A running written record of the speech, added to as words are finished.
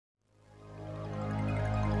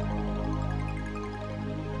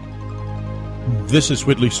This is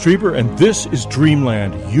Whitley Strieber, and this is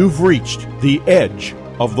Dreamland. You've reached the edge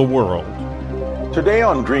of the world. Today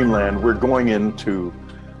on Dreamland, we're going into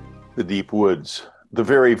the deep woods, the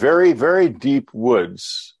very, very, very deep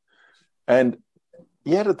woods. And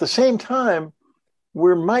yet at the same time,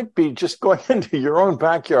 we might be just going into your own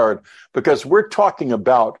backyard, because we're talking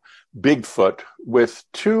about Bigfoot with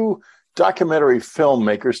two documentary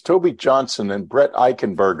filmmakers, Toby Johnson and Brett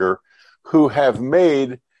Eichenberger, who have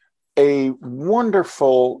made a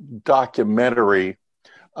wonderful documentary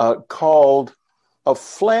called A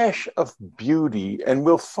Flash of Beauty. And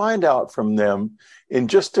we'll find out from them in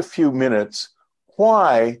just a few minutes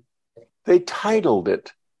why they titled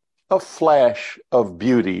it A Flash of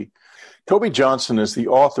Beauty. Toby Johnson is the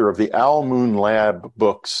author of the Owl Moon Lab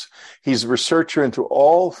books. He's a researcher into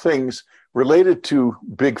all things related to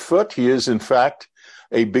Bigfoot. He is, in fact,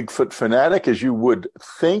 a Bigfoot fanatic, as you would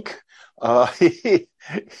think. He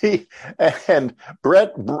and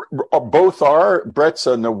Brett both are. Brett's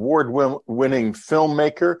an award-winning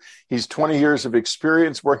filmmaker. He's 20 years of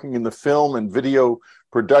experience working in the film and video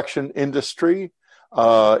production industry.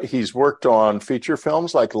 He's worked on feature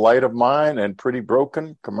films like Light of Mine and Pretty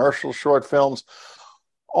Broken, commercial short films,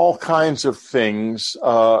 all kinds of things.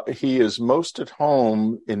 He is most at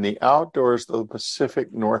home in the outdoors of the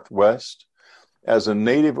Pacific Northwest. As a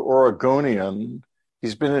native Oregonian,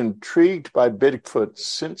 he's been intrigued by Bigfoot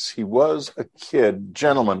since he was a kid.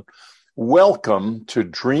 Gentlemen, welcome to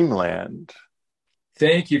Dreamland.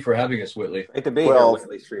 Thank you for having us, Whitley. Great to be here,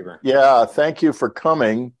 Whitley Strieber. Yeah, thank you for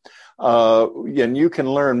coming. And you can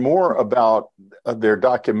learn more about their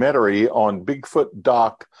documentary on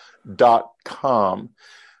bigfootdoc.com.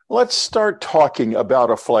 Let's start talking about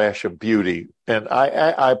A Flash of Beauty. And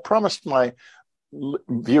I promised my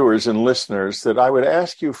viewers and listeners that I would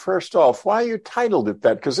ask you first off why you titled it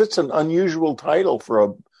that, because it's an unusual title for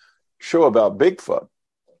a show about Bigfoot.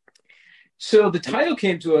 So the title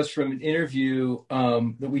came to us from an interview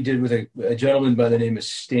that we did with a gentleman by the name of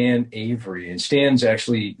Stan Avery. And Stan's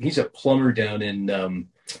he's a plumber down in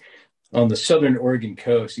on the southern Oregon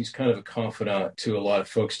coast. He's kind of a confidant to a lot of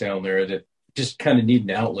folks down there that just kind of need an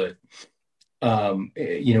outlet,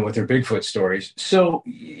 with their Bigfoot stories. So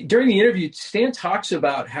during the interview, Stan talks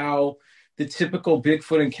about how the typical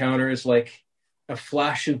Bigfoot encounter is like a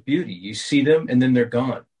flash of beauty. You see them and then they're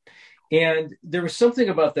gone. And there was something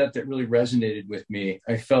about that really resonated with me.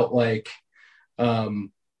 I felt like,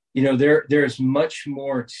 there's much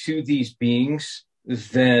more to these beings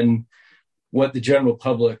than what the general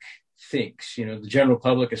public thinks. The general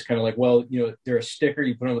public is kind of like, well, they're a sticker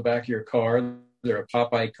you put on the back of your car. They're a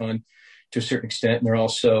pop icon to a certain extent. And they're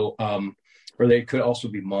also, or they could also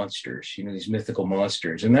be monsters, these mythical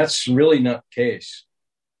monsters. And that's really not the case.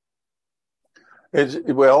 One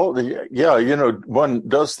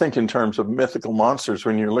does think in terms of mythical monsters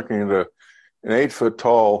when you're looking at an 8-foot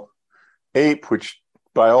tall ape, which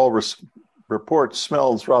by all reports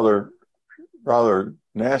smells rather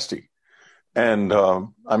nasty. And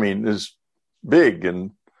is big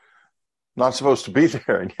and not supposed to be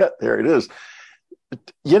there. And yet there it is.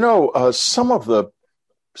 Some of the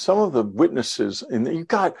witnesses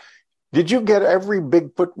did you get every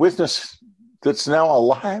Bigfoot witness that's now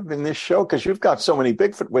alive in this show? Because you've got so many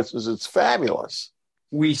Bigfoot witnesses. It's fabulous.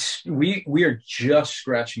 We are just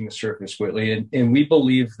scratching the surface, Whitley. And we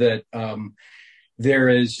believe that there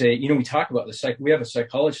is we talk about we have a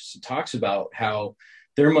psychologist that talks about how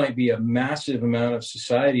there might be a massive amount of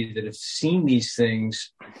society that have seen these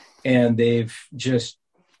things and they've just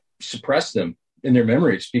suppressed them in their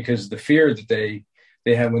memories because of the fear that they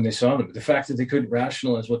had when they saw them, the fact that they couldn't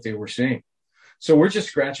rationalize what they were seeing. So we're just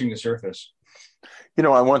scratching the surface.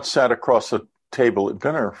 I once sat across a table at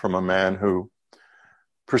dinner from a man who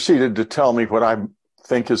proceeded to tell me what I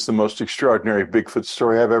think is the most extraordinary Bigfoot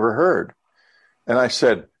story I've ever heard. And I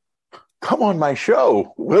said, come on my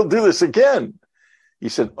show. We'll do this again. He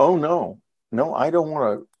said, oh, no, I don't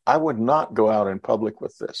want to. I would not go out in public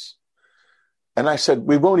with this. And I said,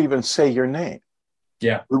 we won't even say your name.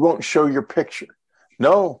 Yeah. We won't show your picture.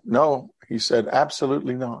 No, he said,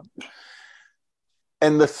 absolutely not.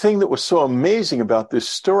 And the thing that was so amazing about this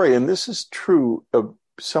story, and this is true of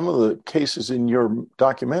some of the cases in your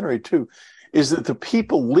documentary too, is that the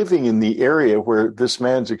people living in the area where this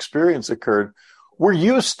man's experience occurred were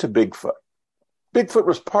used to Bigfoot. Bigfoot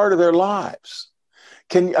was part of their lives.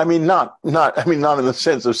 Not in the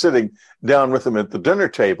sense of sitting down with them at the dinner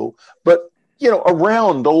table, but,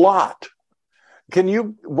 around a lot. Can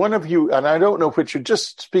you, one of you, and I don't know which,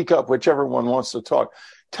 just speak up, whichever one wants to talk.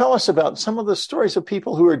 Tell us about some of the stories of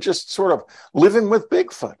people who are just sort of living with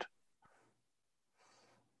Bigfoot.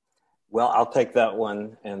 Well, I'll take that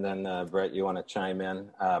one, and then Brett, you want to chime in?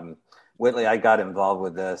 Whitley, I got involved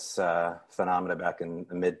with this phenomena back in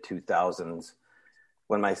the mid 2000s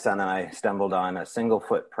when my son and I stumbled on a single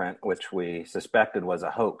footprint, which we suspected was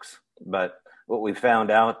a hoax. But what we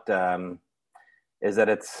found out is that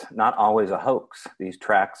it's not always a hoax. These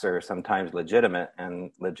tracks are sometimes legitimate,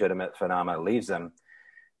 and legitimate phenomena leaves them.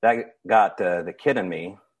 That got the kid in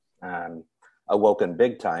me awoken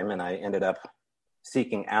big time, and I ended up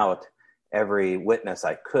seeking out every witness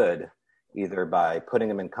I could, either by putting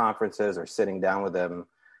them in conferences or sitting down with them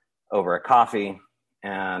over a coffee.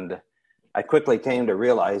 And I quickly came to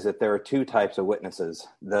realize that there are two types of witnesses: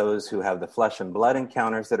 those who have the flesh and blood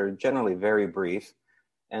encounters that are generally very brief,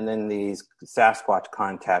 and then these Sasquatch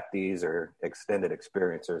contactees or extended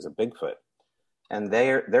experiencers of Bigfoot. And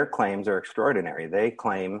their claims are extraordinary. They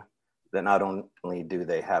claim that not only do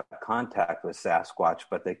they have contact with Sasquatch,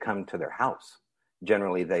 but they come to their house.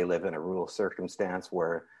 Generally, they live in a rural circumstance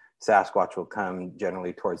where Sasquatch will come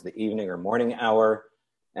generally towards the evening or morning hour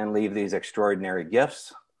and leave these extraordinary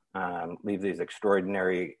gifts, leave these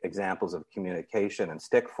extraordinary examples of communication in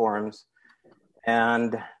stick forms,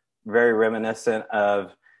 and very reminiscent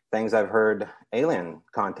of things I've heard alien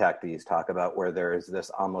contactees talk about, where there is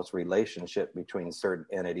this almost relationship between certain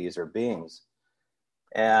entities or beings.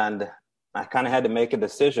 And I kind of had to make a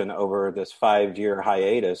decision over this 5-year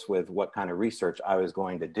hiatus with what kind of research I was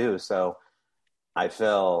going to do. So I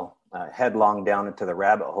fell headlong down into the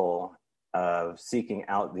rabbit hole of seeking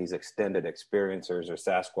out these extended experiencers or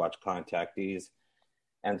Sasquatch contactees,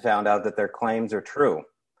 and found out that their claims are true.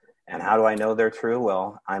 And how do I know they're true?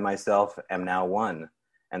 Well, I myself am now one.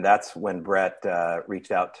 And that's when Brett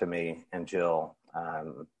reached out to me and Jill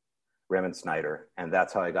Remensnyder. And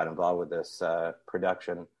that's how I got involved with this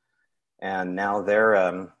production. And now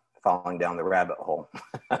they're falling down the rabbit hole.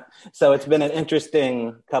 So it's been an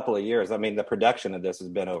interesting couple of years. I mean, the production of this has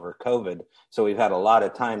been over COVID. So we've had a lot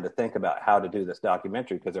of time to think about how to do this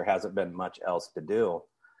documentary because there hasn't been much else to do.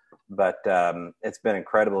 But it's been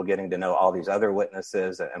incredible getting to know all these other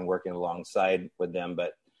witnesses and working alongside with them.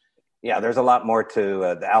 But yeah, there's a lot more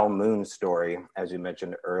to the Al Moon story, as you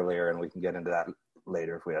mentioned earlier, and we can get into that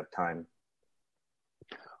later if we have time.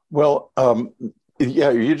 Well, yeah,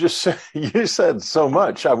 you said so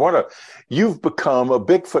much. You've become a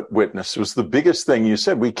Bigfoot witness. Was the biggest thing you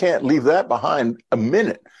said. We can't leave that behind a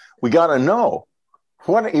minute. We got to know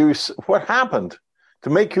what happened to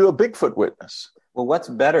make you a Bigfoot witness. Well, what's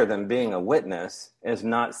better than being a witness is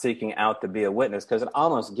not seeking out to be a witness, because it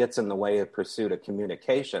almost gets in the way of pursuit of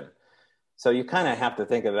communication. So you kind of have to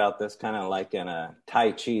think about this kind of like in a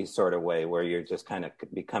Tai Chi sort of way, where you're just kind of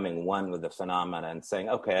becoming one with the phenomena and saying,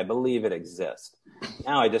 okay, I believe it exists.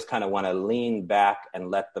 Now I just kind of want to lean back and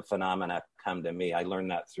let the phenomena come to me. I learned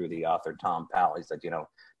that through the author Tom Powell. He said,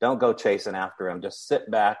 don't go chasing after them. Just sit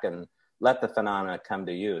back and let the phenomena come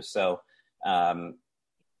to you. So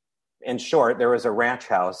in short, there was a ranch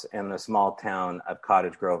house in the small town of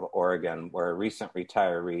Cottage Grove, Oregon, where a recent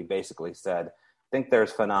retiree basically said, I think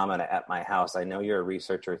there's phenomena at my house. I know you're a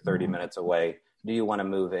researcher 30 minutes away. Do you want to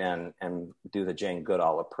move in and do the Jane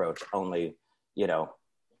Goodall approach? Only,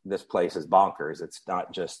 this place is bonkers. It's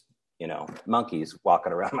not just, monkeys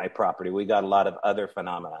walking around my property. We got a lot of other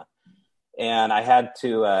phenomena. And I had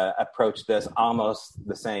to approach this almost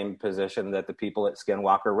the same position that the people at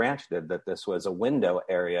Skinwalker Ranch did, that this was a window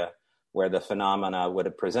area where the phenomena would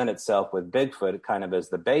have presented itself with Bigfoot kind of as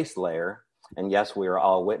the base layer. And yes, we are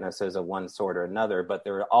all witnesses of one sort or another, but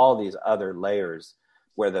there are all these other layers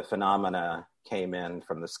where the phenomena came in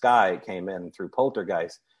from the sky. It came in through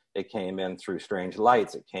poltergeist. It came in through strange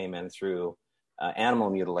lights. It came in through animal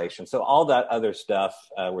mutilation. So all that other stuff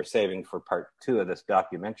we're saving for part 2 of this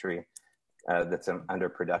documentary that's under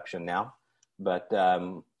production now. But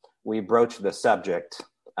we broached the subject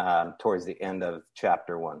towards the end of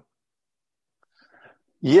chapter 1.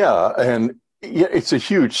 Yeah, and it's a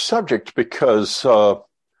huge subject because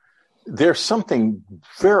there's something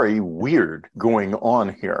very weird going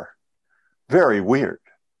on here. Very weird.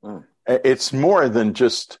 Mm. It's more than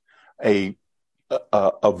just a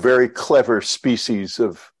very clever species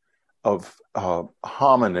of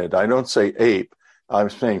hominid. I don't say ape.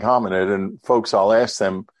 I'm saying hominid, and folks, I'll ask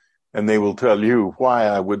them, and they will tell you why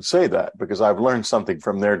I would say that, because I've learned something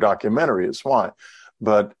from their documentary is why.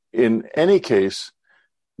 But in any case,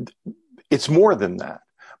 it's more than that.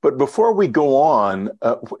 But before we go on,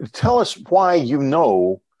 tell us why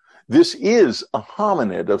this is a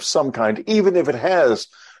hominid of some kind, even if it has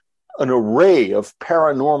an array of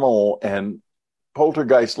paranormal and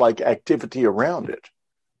poltergeist-like activity around it.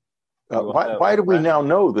 Why do we now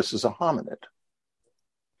know this is a hominid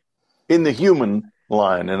in the human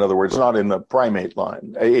line. In other words, not in the primate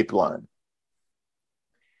line, ape line.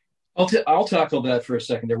 I'll tackle that for a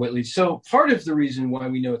second there, Whitley. So part of the reason why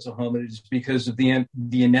we know it's a hominid is because of the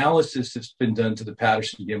analysis that's been done to the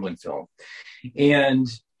Patterson-Gimlin film. And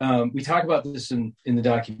we talk about this in the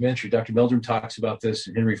documentary. Dr. Meldrum talks about this,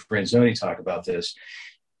 and Henry Franzoni talk about this.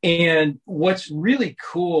 And what's really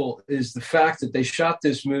cool is the fact that they shot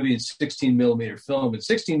this movie in 16 millimeter film, and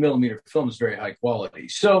 16 millimeter film is very high quality.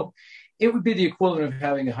 So it would be the equivalent of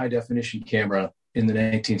having a high definition camera in the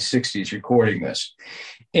 1960s recording this.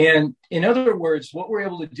 And in other words, what we're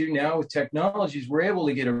able to do now with technologies, we're able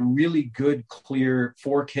to get a really good, clear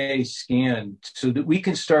 4K scan so that we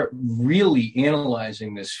can start really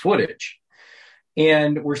analyzing this footage.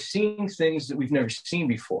 And we're seeing things that we've never seen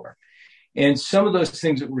before. And some of those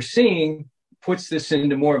things that we're seeing puts this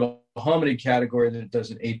into more of a hominid category than it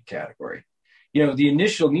does an ape category. You know, the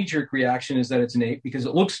initial knee-jerk reaction is that it's an ape because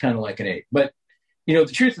it looks kind of like an ape. But, you know,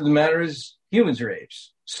 the truth of the matter is humans are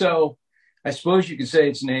apes. So I suppose you could say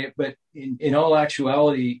it's an ape, but in all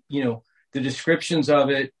actuality, you know, the descriptions of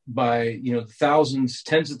it by, you know, thousands,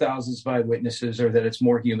 tens of thousands of eyewitnesses are that it's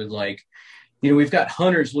more human-like. You know, we've got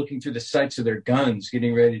hunters looking through the sights of their guns,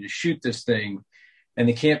 getting ready to shoot this thing, and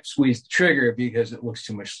they can't squeeze the trigger because it looks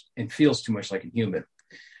too much and feels too much like a human.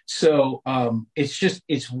 So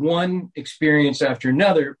it's one experience after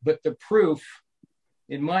another, but the proof,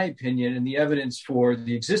 in my opinion, and the evidence for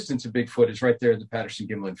the existence of Bigfoot is right there in the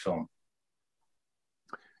Patterson-Gimlin film.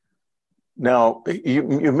 Now,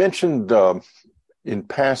 you mentioned in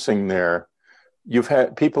passing there,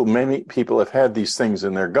 many people have had these things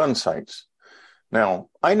in their gun sights. Now,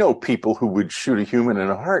 I know people who would shoot a human in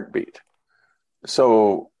a heartbeat.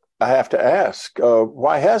 So I have to ask,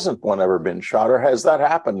 why hasn't one ever been shot, or has that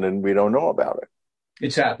happened and we don't know about it?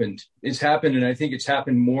 It's happened. And I think it's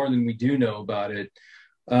happened more than we do know about it.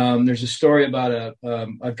 There's a story about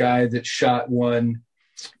a guy that shot one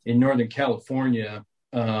in Northern California.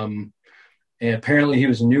 And apparently he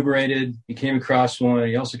was inebriated. He came across one.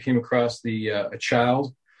 He also came across a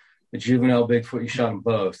child, a juvenile Bigfoot. He shot them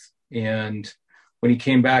both. And when he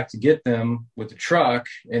came back to get them with the truck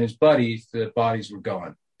and his buddies, the bodies were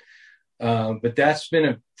gone. But that's been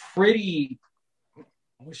a pretty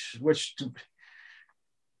much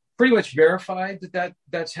verified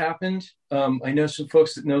that's happened. I know some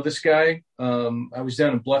folks that know this guy. I was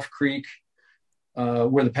down in Bluff Creek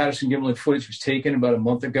where the Patterson-Gimlin footage was taken about a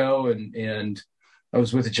month ago, and I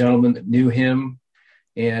was with a gentleman that knew him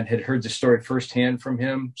and had heard the story firsthand from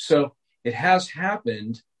him. So it has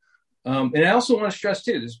happened. And I also want to stress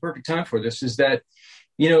too, this is a perfect time for this, is that,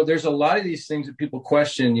 you know, there's a lot of these things that people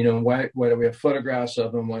question, you know, why do we have photographs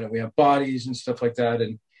of them? Why don't we have bodies and stuff like that?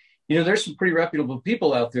 And, you know, there's some pretty reputable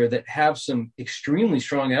people out there that have some extremely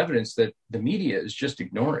strong evidence that the media is just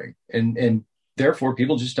ignoring. And therefore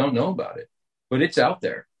people just don't know about it, but it's out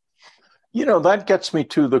there. You know, that gets me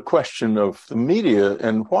to the question of the media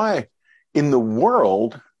and why in the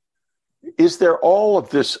world is there all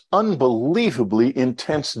of this unbelievably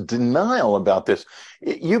intense denial about this?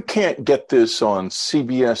 You can't get this on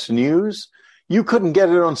CBS News. You couldn't get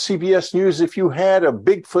it on CBS News if you had a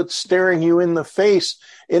Bigfoot staring you in the face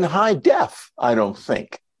in high def, I don't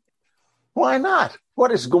think. Why not?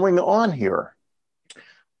 What is going on here?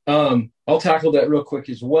 I'll tackle that real quick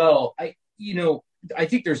as well. I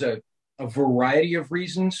think there's a variety of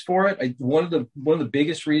reasons for it. One of the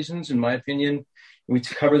biggest reasons, in my opinion, we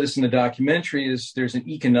cover this in the documentary, is there's an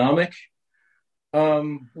economic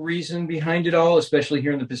reason behind it all, especially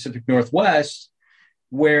here in the Pacific Northwest,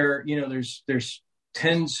 where, you know, there's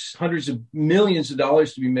hundreds of millions of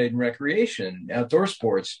dollars to be made in recreation, outdoor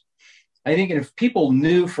sports. I think if people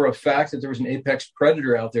knew for a fact that there was an apex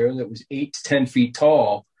predator out there that was 8 to 10 feet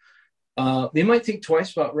tall, they might think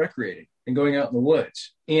twice about recreating and going out in the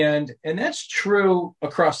woods. And that's true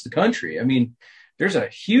across the country. I mean, there's a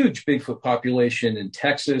huge Bigfoot population in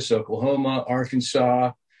Texas, Oklahoma,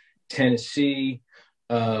 Arkansas, Tennessee,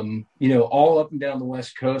 all up and down the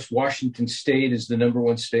West Coast. Washington State is the number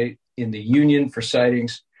one state in the union for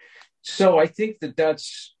sightings. So I think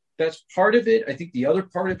that's part of it. I think the other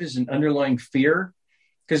part of it is an underlying fear,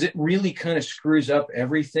 because it really kind of screws up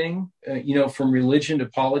everything, from religion to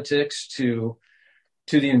politics to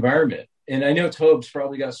the environment. And I know Tobes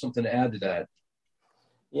probably got something to add to that.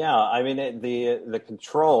 Yeah, I mean, the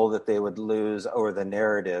control that they would lose over the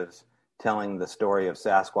narrative telling the story of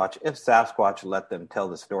Sasquatch, if Sasquatch let them tell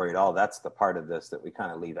the story at all, that's the part of this that we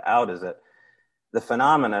kind of leave out, is that the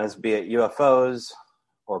phenomena, be it UFOs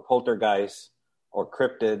or poltergeists or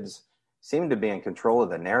cryptids, seem to be in control of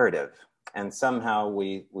the narrative. And somehow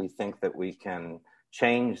we think that we can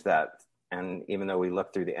change that And even though we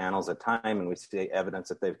look through the annals of time and we see evidence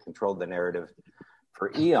that they've controlled the narrative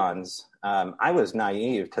for eons, I was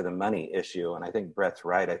naive to the money issue. And I think Brett's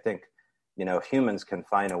right. I think, if humans can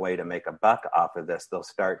find a way to make a buck off of this, they'll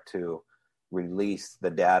start to release the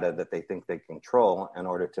data that they think they control in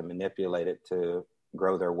order to manipulate it to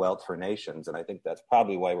grow their wealth for nations. And I think that's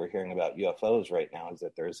probably why we're hearing about UFOs right now, is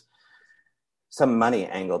that there's some money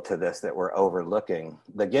angle to this that we're overlooking.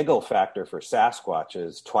 The giggle factor for Sasquatch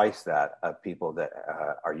is twice that of people that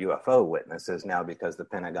are UFO witnesses now, because the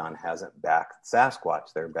Pentagon hasn't backed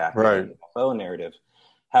Sasquatch. They're backing the UFO narrative.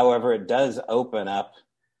 However, it does open up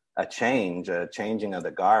a changing of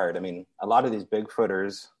the guard. I mean, a lot of these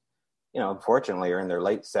Bigfooters, unfortunately, are in their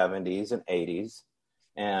late 70s and 80s.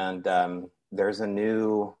 And there's a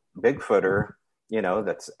new Bigfooter,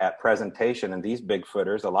 that's at presentation. And these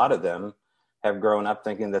Bigfooters, a lot of them have grown up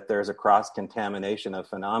thinking that there's a cross-contamination of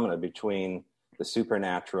phenomena between the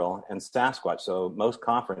supernatural and Sasquatch. So most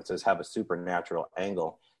conferences have a supernatural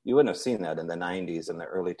angle. You wouldn't have seen that in the 90s and the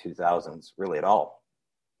early 2000s really at all.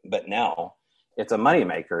 But now it's a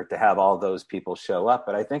moneymaker to have all those people show up.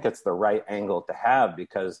 But I think it's the right angle to have,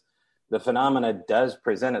 because the phenomena does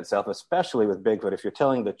present itself, especially with Bigfoot. If you're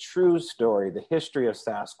telling the true story, the history of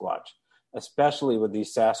Sasquatch, especially with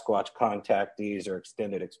these Sasquatch contactees or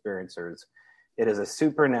extended experiencers, it is a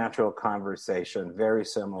supernatural conversation, very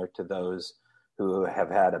similar to those who have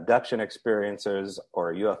had abduction experiences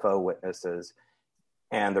or UFO witnesses.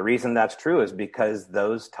 And the reason that's true is because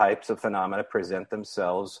those types of phenomena present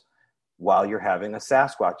themselves while you're having a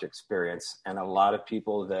Sasquatch experience. And a lot of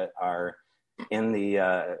people that are in the,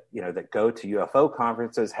 that go to UFO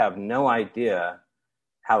conferences have no idea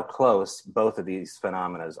how close both of these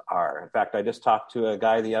phenomena are. In fact, I just talked to a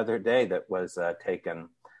guy the other day that was taken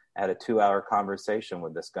at a 2-hour conversation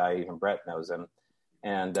with this guy. Even Brett knows him.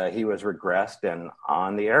 And he was regressed, and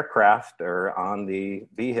on the aircraft or on the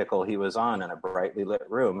vehicle he was on in a brightly lit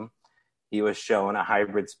room, he was shown a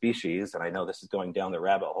hybrid species. And I know this is going down the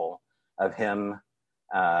rabbit hole of him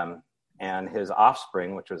and his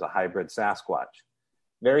offspring, which was a hybrid Sasquatch.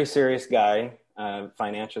 Very serious guy,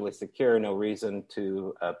 financially secure, no reason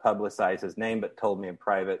to publicize his name, but told me in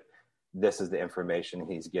private, this is the information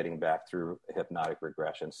he's getting back through hypnotic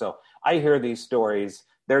regression. So I hear these stories,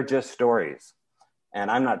 they're just stories.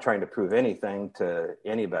 And I'm not trying to prove anything to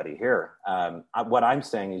anybody here. What I'm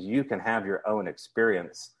saying is you can have your own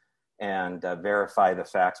experience and verify the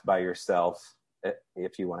facts by yourself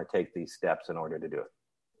if you want to take these steps in order to do it.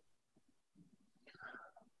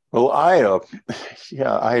 Well,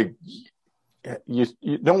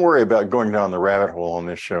 you don't worry about going down the rabbit hole on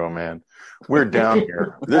this show, man. We're down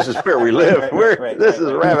here. This is where we live. This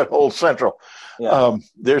is Rabbit Hole Central. Yeah.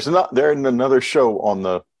 There's another show on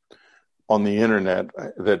the internet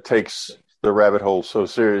that takes the rabbit hole so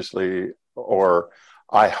seriously, or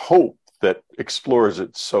I hope that explores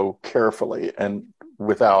it so carefully and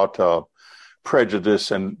without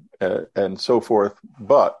prejudice and so forth.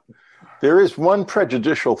 But there is one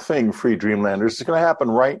prejudicial thing, Free Dreamlanders, it's going to happen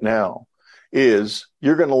right now, is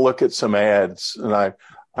you're going to look at some ads, and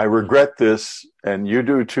I regret this, and you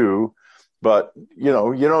do too, but you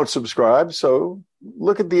don't subscribe, so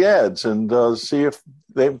look at the ads and see if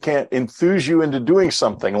they can't enthuse you into doing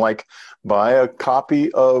something, like buy a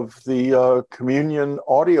copy of the Communion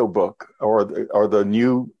audiobook or the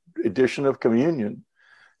new edition of Communion,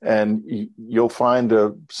 and you'll find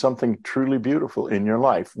something truly beautiful in your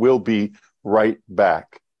life. We'll be right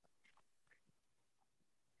back.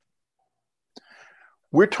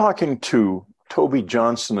 We're talking to Toby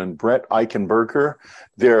Johnson and Brett Eichenberger.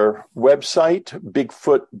 Their website,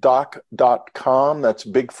 bigfootdoc.com. That's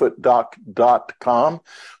bigfootdoc.com.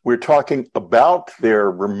 We're talking about their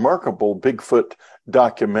remarkable Bigfoot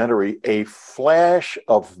documentary, A Flash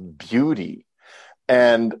of Beauty.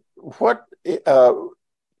 And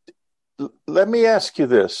let me ask you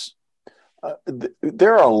this.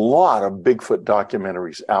 There are a lot of Bigfoot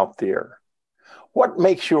documentaries out there. What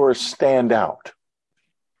makes yours stand out?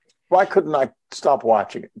 Why couldn't I stop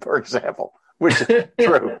watching it, for example? Which is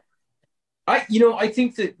true. I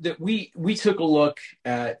think that we took a look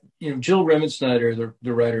at, Jill Remensnyder,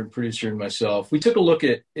 the writer and producer, and myself, we took a look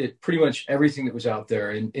at pretty much everything that was out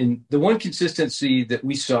there. And the one consistency that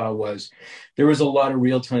we saw was there was a lot of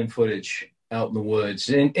real-time footage out in the woods.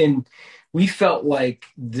 And we felt like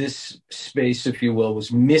this space, if you will,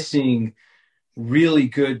 was missing really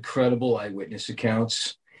good, credible eyewitness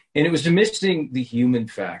accounts. And it was missing the human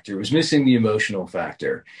factor. It was missing the emotional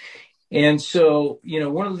factor. And so,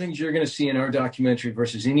 one of the things you're going to see in our documentary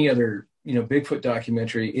versus any other, Bigfoot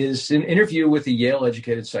documentary is an interview with a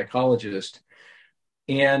Yale-educated psychologist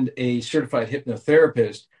and a certified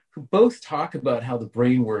hypnotherapist who both talk about how the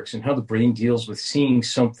brain works and how the brain deals with seeing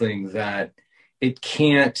something that it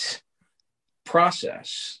can't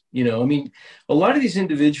process. I mean, a lot of these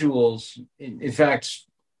individuals, in fact,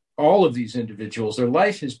 all of these individuals, their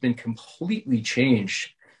life has been completely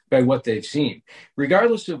changed by what they've seen,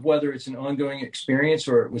 regardless of whether it's an ongoing experience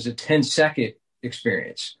or it was a 10-second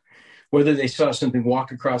experience, whether they saw something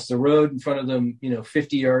walk across the road in front of them,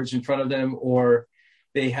 50 yards in front of them, or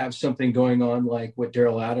they have something going on like what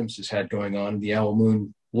Daryl Adams has had going on in the Owl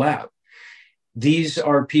Moon lab. These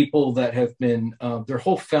are people that have been, their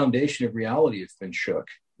whole foundation of reality has been shook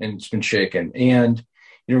and it's been shaken. And,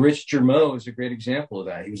 Rich Germeau is a great example of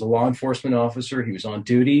that. He was a law enforcement officer. He was on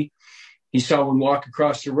duty. He saw one walk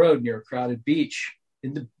across the road near a crowded beach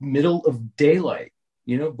in the middle of daylight,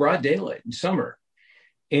 broad daylight in summer.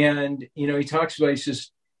 And, he talks about,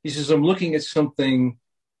 he says, I'm looking at something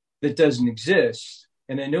that doesn't exist.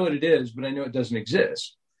 And I know what it is, but I know it doesn't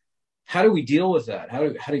exist. How do we deal with that? How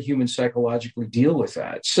do humans psychologically deal with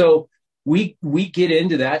that? So we get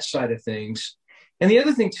into that side of things. And the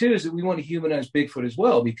other thing, too, is that we want to humanize Bigfoot as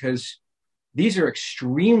well, because these are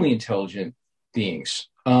extremely intelligent beings.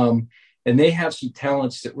 And they have some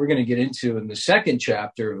talents that we're going to get into in the second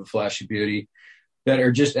chapter of A Flash of Beauty that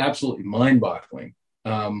are just absolutely mind-boggling.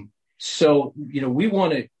 So, we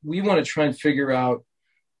want to try and figure out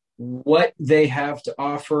what they have to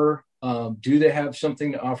offer. Do they have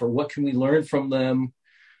something to offer? What can we learn from them?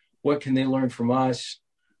 What can they learn from us?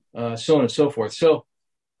 So on and so forth. So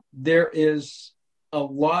there is a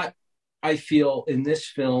lot, I feel, in this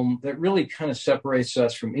film that really kind of separates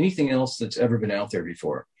us from anything else that's ever been out there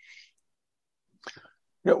before.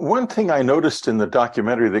 One thing I noticed in the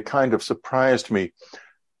documentary that kind of surprised me,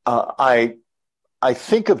 I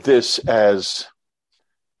think of this as,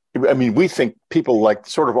 we think people like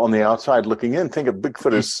sort of on the outside looking in think of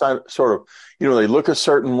Bigfoot as sort of, they look a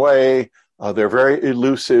certain way, they're very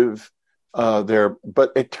elusive,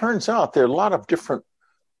 but it turns out there are a lot of different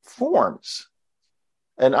forms.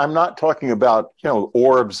 And I'm not talking about,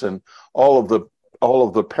 orbs and all of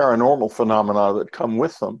the paranormal phenomena that come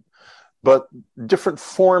with them, but different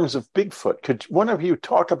forms of Bigfoot. Could one of you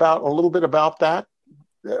talk about a little bit about that?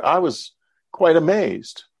 I was quite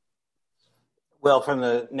amazed. Well, from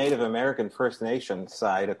the Native American First Nation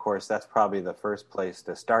side, of course, that's probably the first place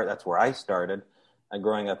to start. That's where I started.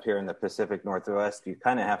 Growing up here in the Pacific Northwest, you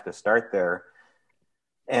kind of have to start there.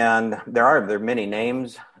 And there are many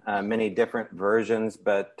names, many different versions,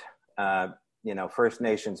 but, First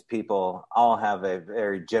Nations people all have a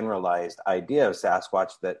very generalized idea of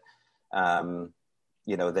Sasquatch that,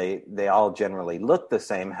 they all generally look the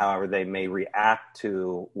same. However, they may react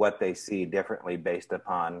to what they see differently based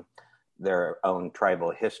upon their own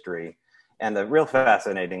tribal history. And the real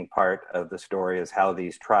fascinating part of the story is how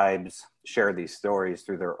these tribes share these stories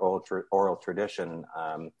through their oral tradition.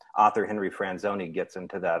 Author Henry Franzoni gets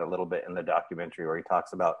into that a little bit in the documentary, where he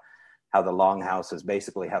talks about how the Longhouses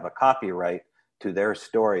basically have a copyright to their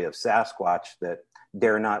story of Sasquatch that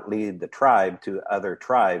dare not lead the tribe to other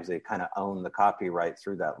tribes. They kind of own the copyright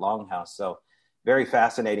through that Longhouse. So very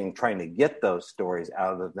fascinating trying to get those stories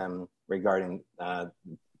out of them regarding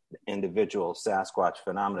individual Sasquatch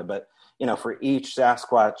phenomena. But, for each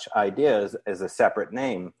Sasquatch idea is a separate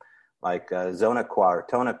name, like Zonaqua or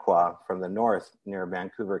Tonaqua from the north near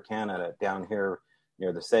Vancouver, Canada. Down here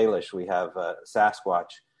near the Salish, we have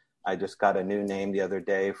Sasquatch. I just got a new name the other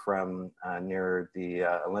day from near the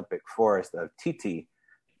Olympic Forest of Titi,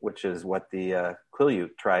 which is what the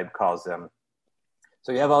Quileute tribe calls them.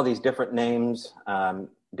 So you have all these different names,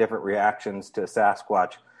 different reactions to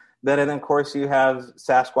Sasquatch. Then, and of course, you have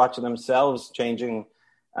Sasquatch themselves changing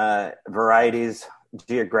varieties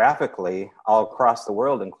geographically all across the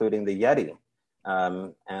world, including the Yeti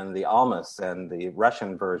and the Almas and the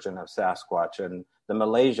Russian version of Sasquatch and the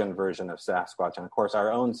Malaysian version of Sasquatch, and of course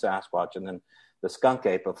our own Sasquatch, and then the skunk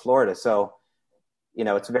ape of Florida. So,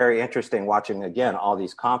 it's very interesting watching, again, all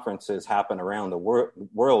these conferences happen around the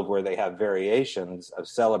world where they have variations of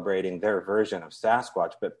celebrating their version of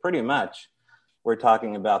Sasquatch, but pretty much we're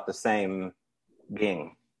talking about the same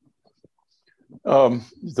being.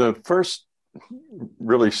 The first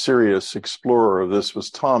really serious explorer of this was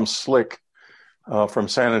Tom Slick from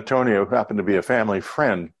San Antonio, who happened to be a family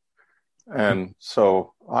friend. And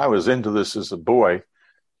so I was into this as a boy.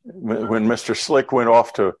 When Mr. Slick went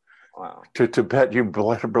off to Tibet, you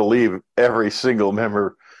better believe every single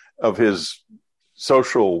member of his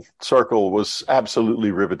social circle was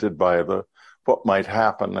absolutely riveted by what might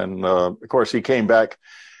happen. And of course, he came back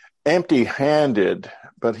empty-handed,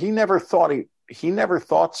 but he never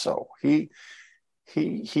thought so. He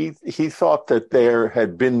thought that there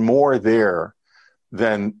had been more there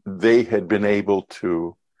than they had been able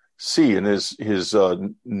to see. And his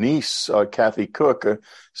niece, Kathy Cook,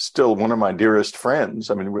 still one of my dearest friends.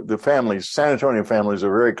 I mean, the families, San Antonio families, are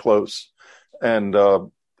very close, and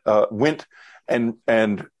went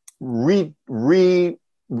and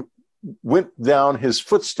went down his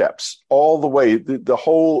footsteps all the way, the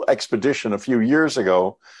whole expedition a few years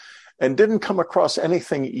ago, and didn't come across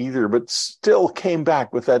anything either, but still came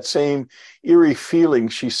back with that same eerie feeling.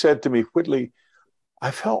 She said to me, Whitley, I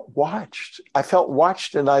felt watched.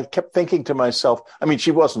 And I kept thinking to myself, I mean, she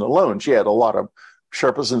wasn't alone. She had a lot of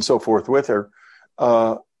Sherpas and so forth with her.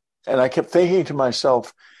 And I kept thinking to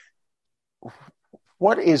myself,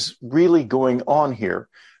 what is really going on here?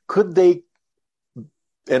 Could they?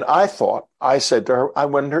 And I said to her, I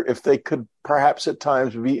wonder if they could perhaps at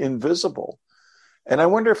times be invisible. And I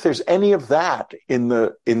wonder if there's any of that in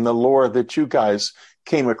the lore that you guys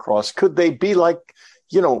came across. Could they be like,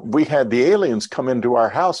 we had the aliens come into our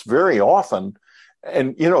house very often,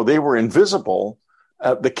 and, they were invisible.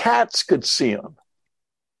 The cats could see them.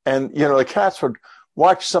 And, the cats would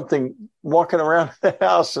watch something walking around the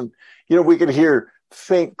house, and, we could hear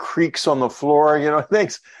faint creaks on the floor,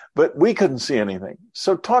 things, but we couldn't see anything.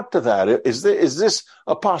 So talk to that. Is this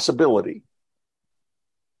a possibility?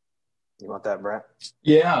 You want that, Brett?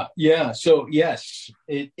 Yeah. So yes,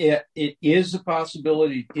 it is a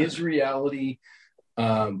possibility. It is reality.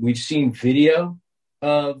 We've seen video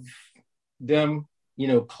of them,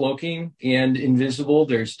 cloaking and invisible.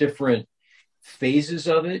 There's different phases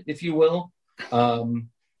of it, if you will. I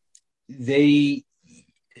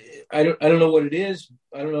don't know what it is.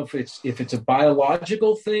 I don't know if it's a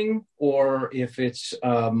biological thing, or if it's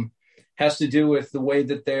has to do with the way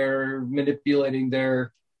that they're manipulating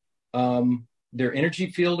their energy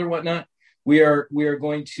field or whatnot. We are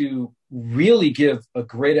going to really give a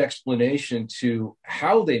great explanation to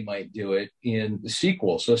how they might do it in the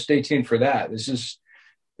sequel. So stay tuned for that.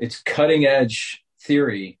 It's cutting edge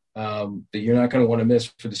theory that you're not going to want to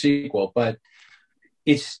miss for the sequel, but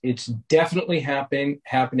it's definitely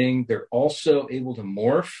happening. They're also able to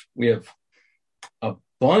morph. We have a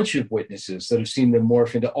bunch of witnesses that have seen them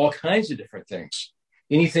morph into all kinds of different things.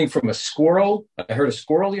 Anything from a squirrel, I heard a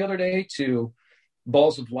squirrel the other day, to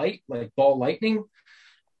balls of light, like ball lightning,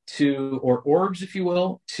 or orbs, if you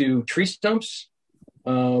will, to tree stumps.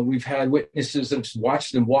 We've had witnesses that have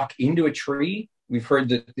watched them walk into a tree. We've heard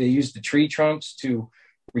that they use the tree trunks to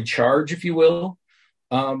recharge, if you will.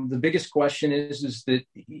 The biggest question is that,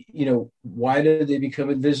 why do they become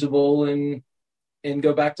invisible and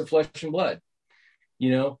go back to flesh and blood?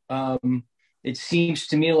 It seems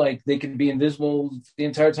to me like they could be invisible the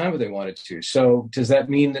entire time if they wanted to. So does that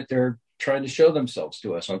mean that they're trying to show themselves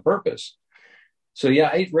to us on purpose? So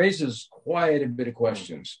yeah, it raises quite a bit of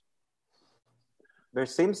questions. There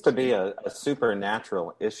seems to be a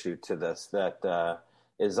supernatural issue to this that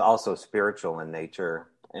is also spiritual in nature.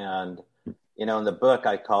 And, in the book,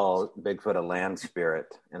 I call Bigfoot a land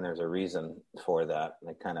spirit, and there's a reason for that.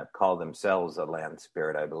 They kind of call themselves a land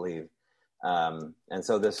spirit, I believe. And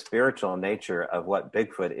so the spiritual nature of what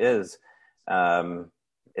Bigfoot is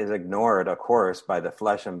ignored, of course, by the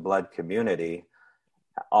flesh and blood community.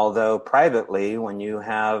 Although privately, when you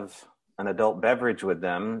have an adult beverage with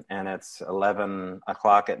them and it's 11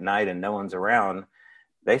 o'clock at night and no one's around,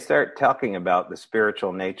 they start talking about the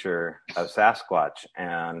spiritual nature of Sasquatch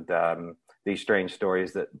and these strange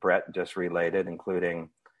stories that Brett just related, including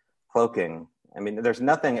cloaking. I mean, there's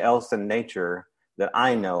nothing else in nature that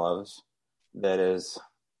I know of that is,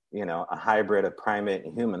 a hybrid of primate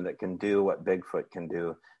and human that can do what Bigfoot can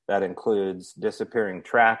do. That includes disappearing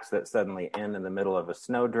tracks that suddenly end in the middle of a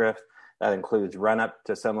snowdrift. That includes run up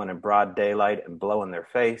to someone in broad daylight and blow in their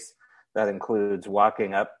face. That includes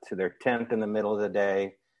walking up to their tent in the middle of the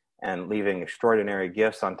day and leaving extraordinary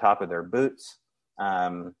gifts on top of their boots.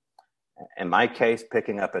 In my case,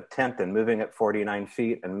 picking up a tent and moving it 49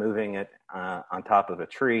 feet and moving it on top of a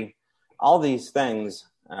tree. All these things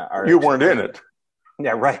are... You weren't in it.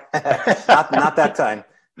 Yeah, right. not that time.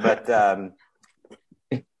 But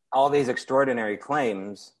all these extraordinary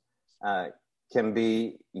claims can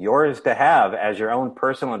be yours to have as your own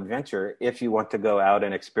personal adventure if you want to go out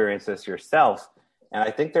and experience this yourself. And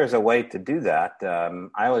I think there's a way to do that.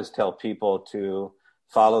 I always tell people to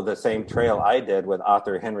follow the same trail I did with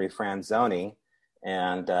author Henry Franzoni.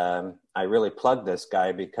 And I really plug this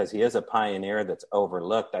guy because he is a pioneer that's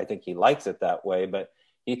overlooked. I think he likes it that way. But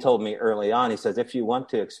he told me early on, he says, if you want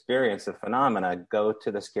to experience the phenomena, go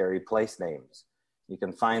to the scary place names. You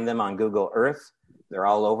can find them on Google Earth. They're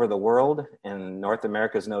all over the world, and North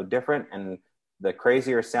America is no different. And the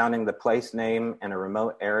crazier sounding the place name in a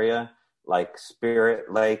remote area like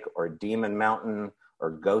Spirit Lake or Demon Mountain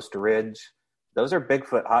or Ghost Ridge. Those are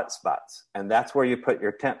Bigfoot hotspots. And that's where you put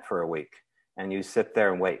your tent for a week and you sit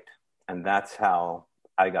there and wait. And that's how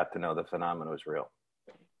I got to know the phenomenon was real.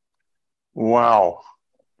 Wow.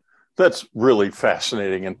 That's really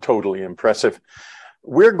fascinating and totally impressive.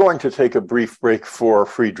 We're going to take a brief break for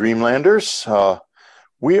Free Dreamlanders.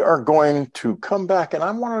 We are going to come back, and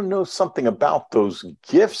I want to know something about those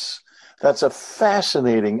gifts. That's a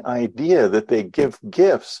fascinating idea that they give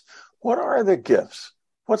gifts. What are the gifts?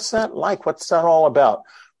 What's that like? What's that all about?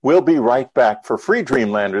 We'll be right back. For Free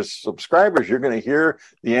Dreamlanders subscribers, you're going to hear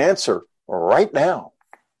the answer right now.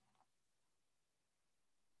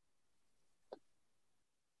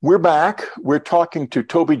 We're back. We're talking to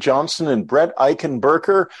Toby Johnson and Brett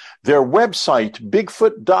Eichenberger. Their website,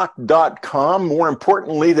 bigfootdoc.com. More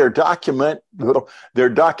importantly, their documentary,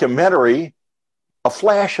 A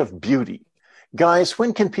Flash of Beauty. Guys,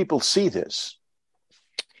 when can people see this?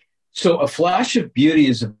 So A Flash of Beauty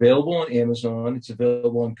is available on Amazon. It's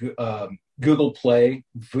available on Google Play,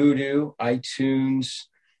 Vudu, iTunes.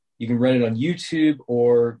 You can rent it on YouTube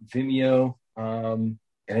or Vimeo.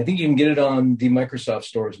 And I think you can get it on the Microsoft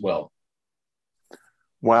Store as well.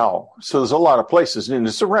 Wow. So there's a lot of places, and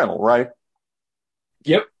it's a rental, right?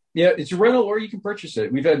 Yep. Yeah, it's a rental, or you can purchase it.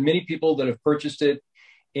 We've had many people that have purchased it.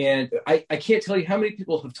 And I can't tell you how many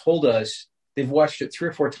people have told us they've watched it 3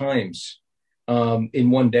 or 4 times in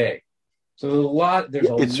one day. So there's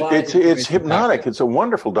a lot. It's hypnotic. It's a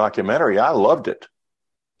wonderful documentary. I loved it.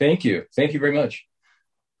 Thank you. Thank you very much.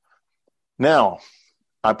 Now,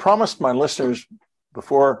 I promised my listeners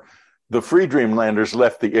before the Free Dreamlanders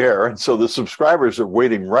left the air, and so the subscribers are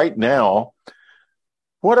waiting right now.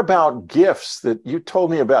 What about gifts? That you told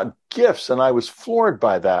me about gifts, and I was floored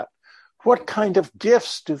by that. What kind of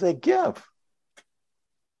gifts do they give?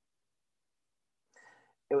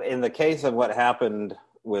 In the case of what happened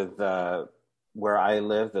with where I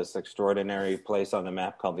live, this extraordinary place on the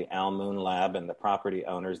map called the Al Moon Lab, and the property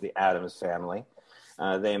owners, the Adams family,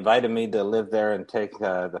 they invited me to live there and take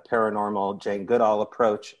the paranormal Jane Goodall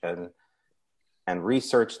approach and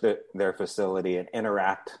research their facility and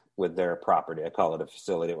interact with their property. I call it a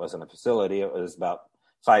facility. It wasn't a facility. It was about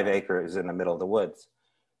 5 acres in the middle of the woods.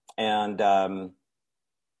 And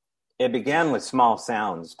it began with small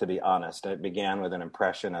sounds, to be honest. It began with an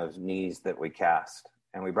impression of knees that we cast.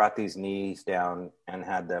 And we brought these knees down and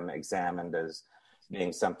had them examined as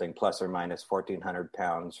being something plus or minus 1,400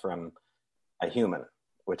 pounds from a human,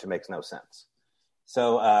 which makes no sense.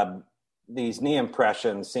 So these knee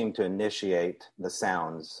impressions seemed to initiate the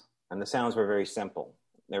sounds, and the sounds were very simple.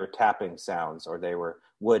 They were tapping sounds, or they were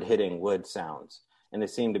wood hitting wood sounds, and they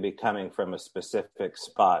seemed to be coming from a specific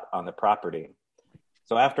spot on the property.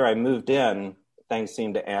 So after I moved in, things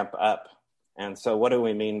seemed to amp up. And so what do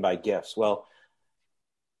we mean by gifts? Well,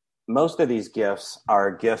 most of these gifts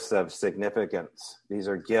are gifts of significance. These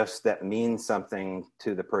are gifts that mean something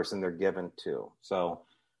to the person they're given to. So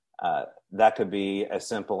that could be as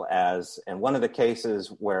simple as, in one of the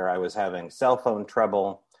cases where I was having cell phone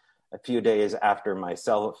trouble, a few days after my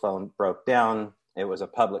cell phone broke down, it was a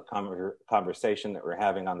public conversation that we're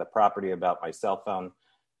having on the property about my cell phone.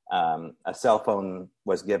 A cell phone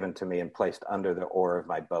was given to me and placed under the oar of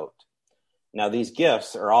my boat. Now, these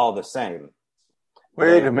gifts are all the same.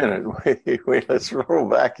 Wait a minute. Wait, let's roll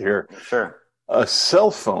back here. Sure. A cell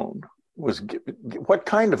phone what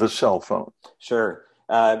kind of a cell phone? Sure.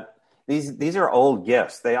 These are old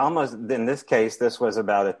gifts. They almost, in this case, this was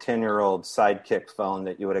about a 10-year-old Sidekick phone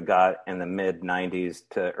that you would have got in the mid-90s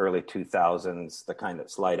to early 2000s, the kind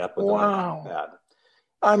that slide up with wow. that.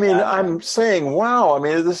 I mean, I'm saying, wow. I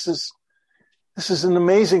mean, this is an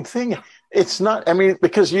amazing thing. It's not, I mean,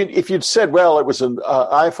 because if you'd said, well, it was an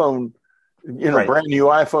iPhone, right. Brand new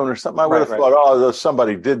iPhone or something, I would have thought, oh,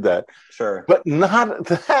 somebody did that. Sure. But not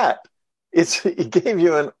that. It gave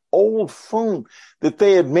you an old phone that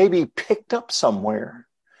they had maybe picked up somewhere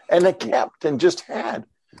and had kept and just had.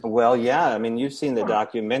 Well, yeah. I mean, you've seen the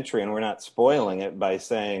documentary, and we're not spoiling it by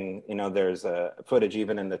saying, there's a footage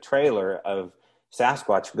even in the trailer of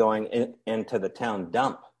Sasquatch going into the town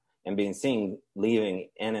dump and being seen leaving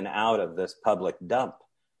in and out of this public dump.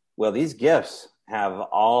 Well, these gifts have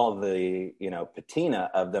all the, patina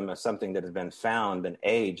of them as something that has been found and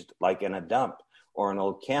aged, like in a dump or an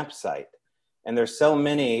old campsite. And there's so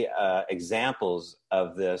many examples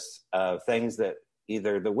of this, things that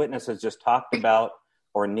either the witness has just talked about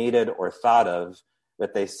or needed or thought of,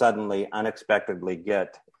 that they suddenly unexpectedly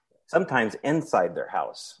get, sometimes inside their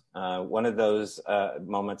house. One of those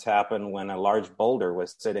moments happened when a large boulder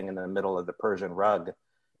was sitting in the middle of the Persian rug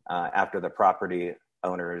after the property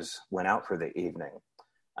owners went out for the evening,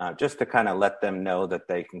 just to kind of let them know that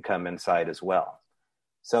they can come inside as well.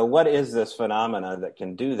 So what is this phenomena that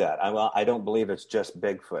can do that? I don't believe it's just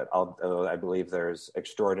Bigfoot, although I believe there's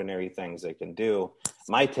extraordinary things they can do.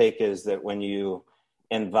 My take is that when you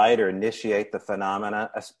invite or initiate the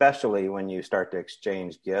phenomena, especially when you start to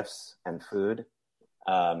exchange gifts and food,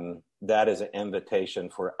 that is an invitation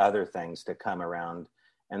for other things to come around.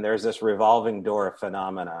 And there's this revolving door of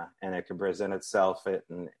phenomena, and it can present itself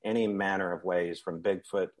in any manner of ways, from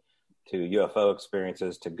Bigfoot to UFO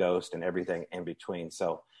experiences to ghost and everything in between.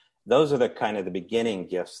 So those are the kind of the beginning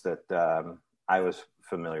gifts that I was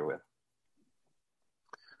familiar with.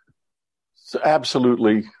 It's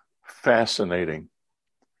absolutely fascinating.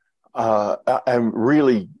 I'm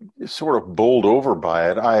really sort of bowled over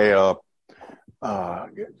by it.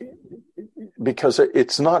 Because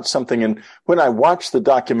it's not something, and when I watched the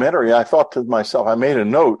documentary, I thought to myself, I made a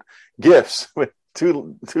note, gifts, with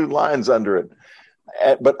two lines under it.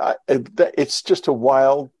 But it's just a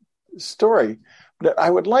wild story. But I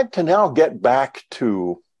would like to now get back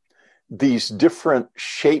to these different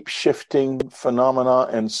shape-shifting phenomena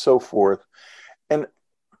and so forth, and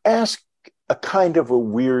ask a kind of a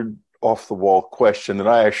weird, off-the-wall question that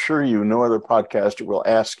I assure you no other podcaster will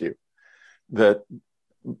ask you.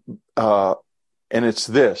 And it's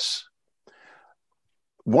this.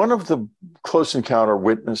 One of the close encounter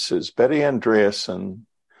witnesses, Betty Andreasen,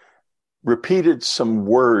 repeated some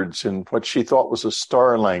words in what she thought was a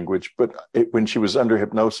star language, when she was under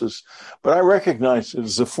hypnosis, but I recognized it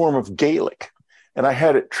as a form of Gaelic, and I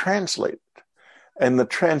had it translated. And the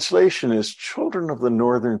translation is, "Children of the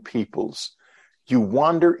northern peoples, you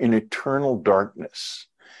wander in eternal darkness."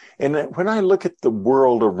 And when I look at the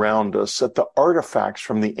world around us, at the artifacts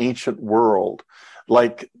from the ancient world,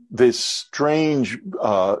 like this strange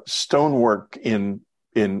stonework in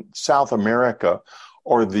South America,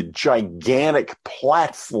 or the gigantic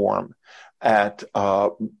platform in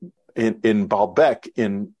Baalbek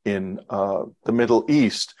in the Middle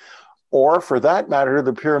East, or for that matter,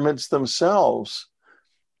 the pyramids themselves,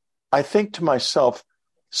 I think to myself,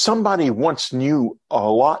 somebody once knew a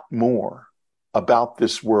lot more about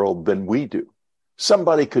this world than we do.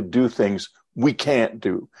 Somebody could do things we can't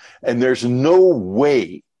do. And there's no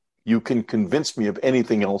way you can convince me of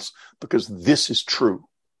anything else, because this is true.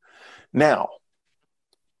 Now,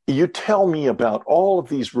 you tell me about all of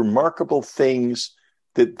these remarkable things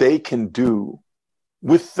that they can do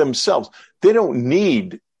with themselves. They don't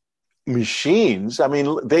need machines. I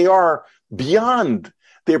mean, they are beyond,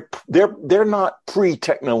 they're not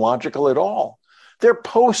pre-technological at all. They're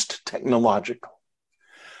post-technological.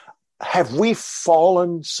 Have we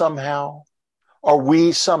fallen somehow? Are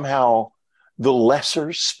we somehow the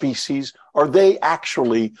lesser species? Are they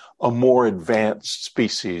actually a more advanced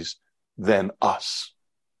species than us?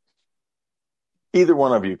 Either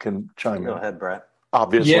one of you can chime in. Go ahead, Brett.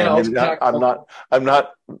 Obviously, Yeah, I'm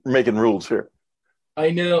not making rules here.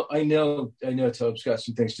 I know. Tobe's got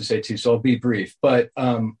some things to say too, so I'll be brief. But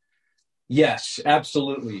yes,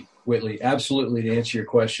 absolutely, Whitley, absolutely, to answer your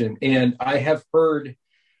question. And I have heard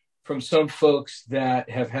from some folks that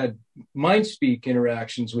have had mind speak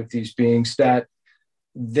interactions with these beings that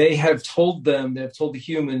they have told the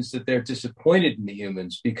humans that they're disappointed in the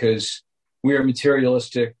humans because we are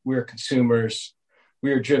materialistic, we are consumers,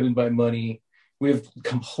 we are driven by money, we have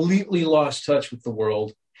completely lost touch with the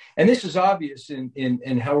world. And this is obvious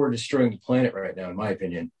in how we're destroying the planet right now, in my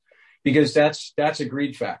opinion, because that's a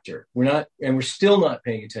greed factor. We're still not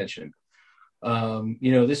paying attention.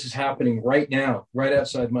 This is happening right now, right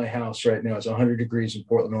outside my house right now. It's 100 degrees in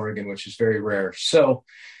Portland, Oregon, which is very rare. So,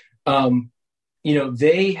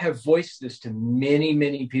 they have voiced this to many,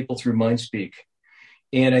 many people through MindSpeak.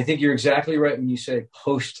 And I think you're exactly right when you say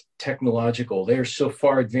post-technological. They are so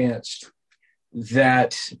far advanced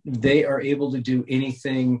that they are able to do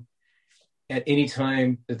anything at any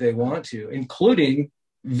time that they want to, including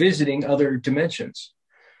visiting other dimensions.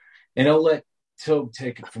 And I'll let Tobe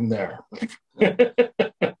take it from there.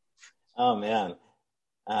 Oh, man.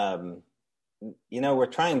 We're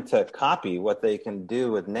trying to copy what they can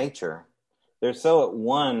do with nature. They're so at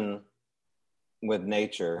one with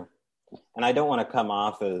nature. And I don't want to come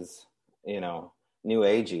off as, new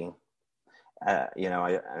agey.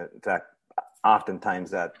 In fact,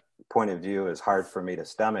 oftentimes that point of view is hard for me to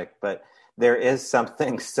stomach, but there is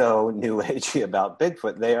something so new agey about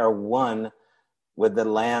Bigfoot. They are one with the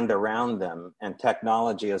land around them, and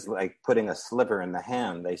technology is like putting a sliver in the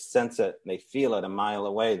hand. They sense it, they feel it a mile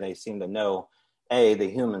away. They seem to know,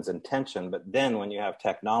 the human's intention, but then when you have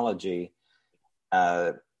technology,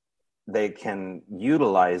 they can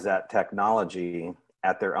utilize that technology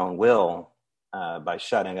at their own will by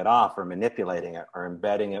shutting it off or manipulating it or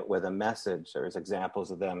embedding it with a message. There's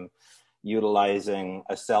examples of them utilizing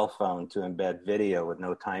a cell phone to embed video with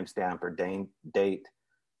no timestamp or date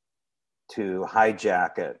to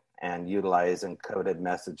hijack it and utilize encoded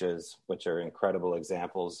messages, which are incredible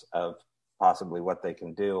examples of possibly what they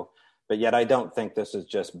can do. But yet I don't think this is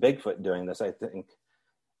just Bigfoot doing this. I think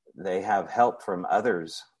they have help from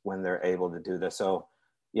others when they're able to do this. So,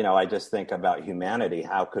 I just think about humanity.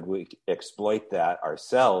 How could we exploit that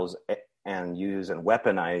ourselves and use and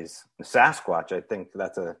weaponize Sasquatch? I think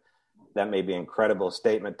that may be an incredible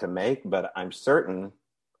statement to make, but I'm certain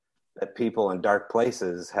that people in dark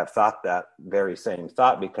places have thought that very same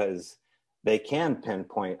thought, because they can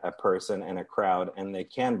pinpoint a person in a crowd and they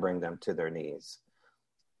can bring them to their knees.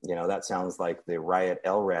 That sounds like the Riot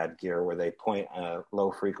LRAD gear, where they point a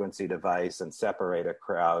low frequency device and separate a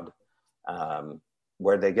crowd.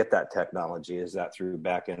 Where they get that technology, is that through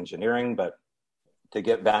back engineering? But to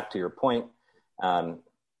get back to your point,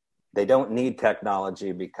 they don't need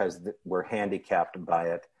technology because we're handicapped by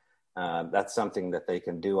it. That's something that they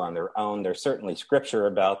can do on their own. There's certainly scripture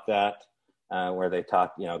about that, where they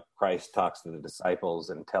talk, Christ talks to the disciples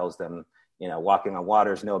and tells them, walking on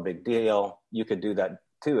water is no big deal. You could do that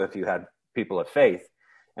too if you had people of faith.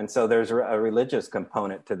 And so there's a religious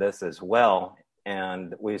component to this as well.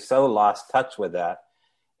 And we've so lost touch with that.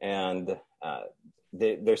 And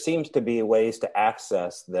there seems to be ways to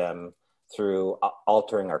access them through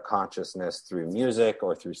altering our consciousness through music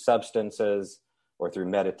or through substances or through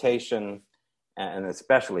meditation, and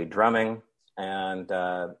especially drumming. And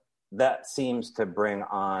that seems to bring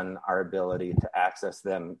on our ability to access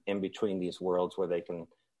them in between these worlds, where they can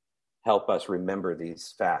help us remember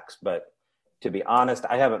these facts. But to be honest,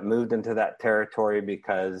 I haven't moved into that territory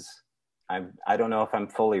because I don't know if I'm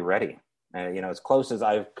fully ready. As close as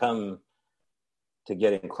I've come to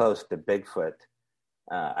getting close to Bigfoot,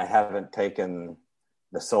 I haven't taken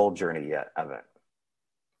the soul journey yet of it.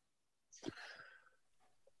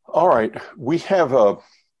 All right. We have a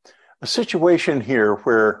situation here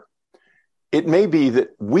where it may be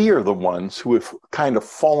that we are the ones who have kind of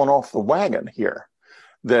fallen off the wagon here,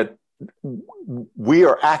 that we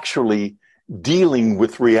are actually dealing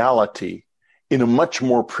with reality in a much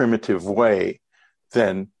more primitive way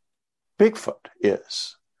than Bigfoot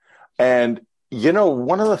is. And,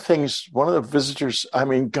 one of the visitors,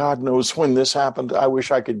 God knows when this happened. I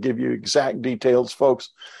wish I could give you exact details, folks.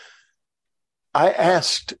 I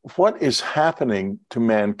asked, what is happening to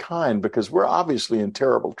mankind? Because we're obviously in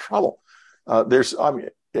terrible trouble. And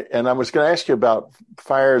I was going to ask you about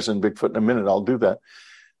fires and Bigfoot in a minute. I'll do that.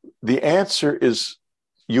 The answer is,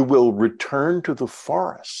 you will return to the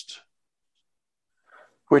forest,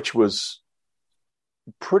 which was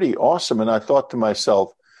pretty awesome. And I thought to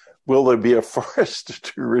myself, will there be a forest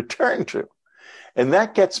to return to? And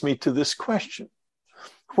that gets me to this question.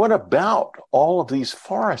 What about all of these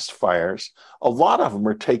forest fires? A lot of them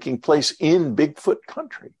are taking place in Bigfoot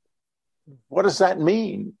country. What does that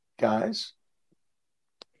mean, guys?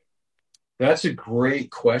 That's a great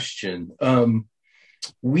question.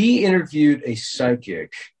 We interviewed a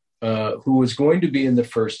psychic who was going to be in the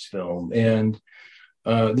first film. And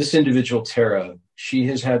this individual, Tara, she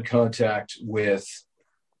has had contact with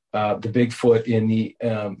the Bigfoot in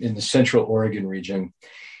the Central Oregon region.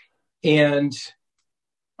 And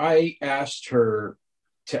I asked her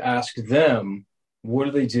to ask them, what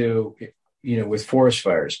do they do, with forest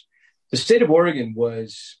fires? The state of Oregon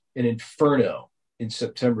was an inferno in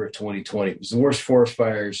September of 2020. It was the worst forest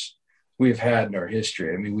fires we've had in our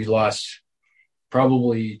history. We lost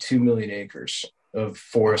probably 2 million acres of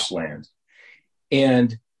forest land.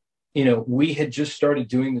 And, we had just started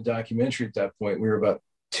doing the documentary at that point. We were about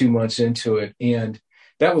 2 months into it. And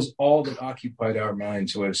that was all that occupied our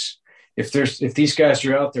minds, was, if these guys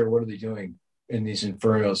are out there, what are they doing in these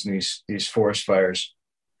infernos and these forest fires?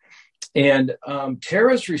 And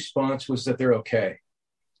Tara's response was that they're okay.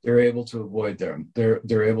 They're able to avoid them.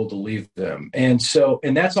 They're able to leave them. And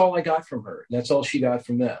that's all I got from her. That's all she got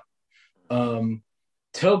from them.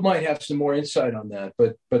 Toad might have some more insight on that,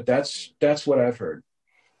 but that's what I've heard.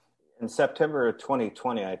 In September of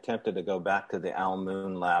 2020, I attempted to go back to the Owl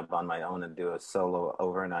Moon Lab on my own and do a solo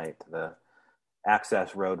overnight. The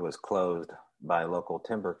access road was closed by a local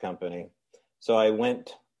timber company. So I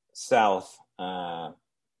went south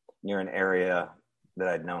near an area that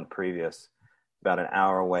I'd known previous, about an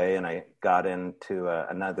hour away, and I got into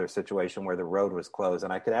another situation where the road was closed,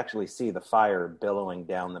 and I could actually see the fire billowing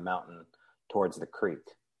down the mountain towards the creek.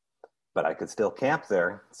 But I could still camp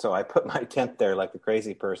there, so I put my tent there like a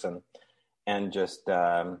crazy person, and just,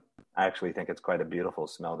 I actually think it's quite a beautiful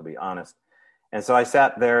smell, to be honest. And so I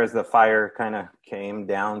sat there as the fire kind of came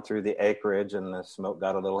down through the acreage and the smoke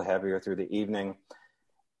got a little heavier through the evening.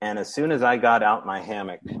 And as soon as I got out my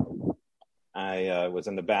hammock, I was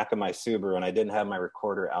in the back of my Subaru and I didn't have my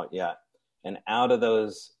recorder out yet. And out of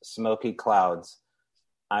those smoky clouds,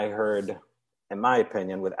 I heard, in my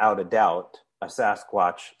opinion, without a doubt, a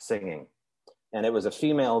Sasquatch singing. And it was a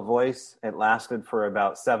female voice. It lasted for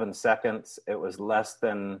about 7 seconds. It was less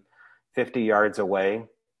than 50 yards away.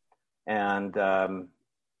 And,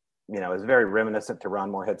 it was very reminiscent to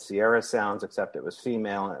Ron Moorhead Sierra sounds, except it was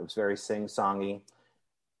female and it was very sing-songy.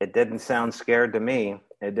 It didn't sound scared to me.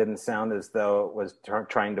 It didn't sound as though it was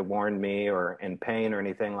trying to warn me or in pain or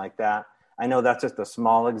anything like that. I know that's just a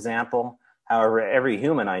small example. However, every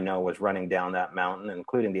human I know was running down that mountain,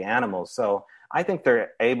 including the animals. So I think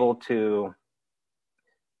they're able to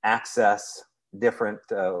access different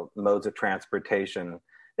modes of transportation.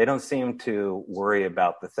 They don't seem to worry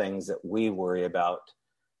about the things that we worry about,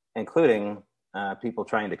 including people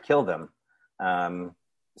trying to kill them.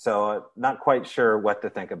 So not quite sure what to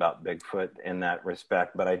think about Bigfoot in that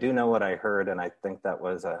respect, but I do know what I heard, and I think that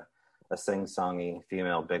was a sing-songy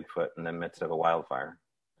female Bigfoot in the midst of a wildfire.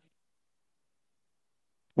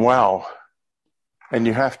 Wow. And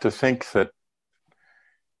you have to think that,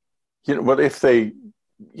 if they,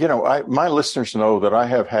 my listeners know that I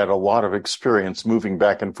have had a lot of experience moving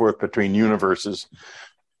back and forth between universes.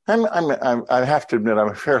 I have to admit, I'm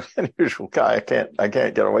a fairly unusual guy. I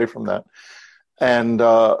can't get away from that. And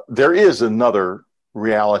there is another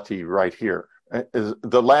reality right here.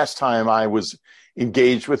 The last time I was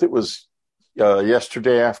engaged with it was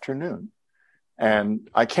yesterday afternoon. And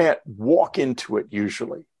I can't walk into it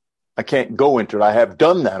usually. I can't go into it. I have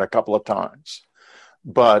done that a couple of times,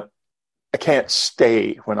 but I can't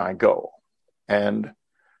stay when I go. And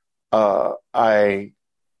I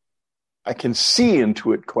can see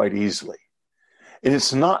into it quite easily. And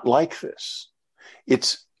it's not like this.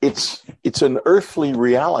 It's an earthly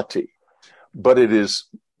reality, but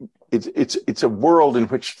it's a world in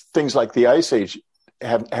which things like the Ice Age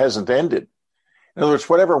hasn't ended. In other words,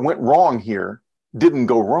 whatever went wrong here didn't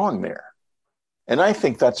go wrong there. And I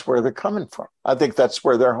think that's where they're coming from. I think that's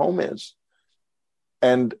where their home is.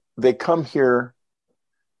 And they come here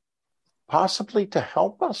possibly to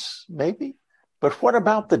help us, maybe. But what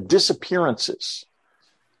about the disappearances?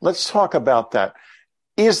 Let's talk about that.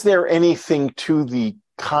 Is there anything to the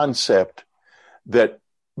concept that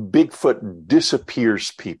Bigfoot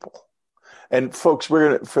disappears people? And folks,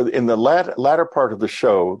 we're going to, in the latter part of the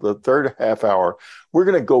show, the third half hour, we're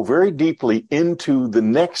going to go very deeply into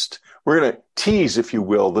we're going to tease, if you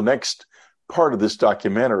will, the next part of this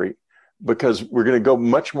documentary, because we're going to go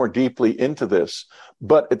much more deeply into this.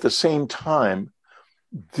 But at the same time,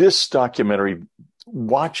 this documentary,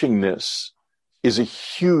 watching this, is a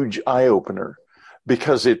huge eye opener,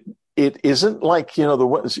 because it isn't like, the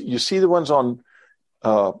ones you see, the ones on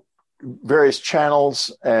various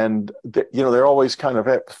channels, and they're always kind of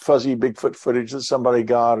fuzzy Bigfoot footage that somebody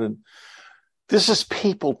got. And this is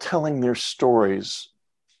people telling their stories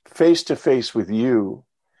face to face with you.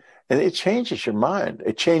 And it changes your mind.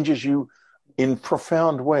 It changes you in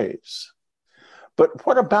profound ways. But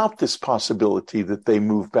what about this possibility that they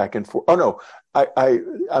move back and forth? Oh, no,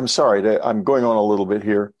 I'm sorry. I'm going on a little bit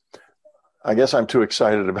here. I guess I'm too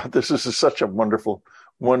excited about this. This is such a wonderful,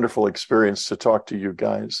 wonderful experience to talk to you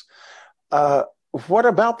guys. What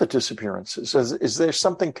about the disappearances? Is there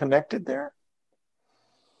something connected there?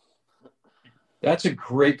 That's a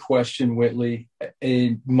great question, Whitley.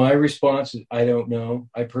 And my response is, I don't know.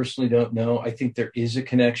 I personally don't know. I think there is a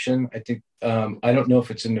connection. I think I don't know if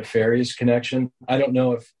it's a nefarious connection. I don't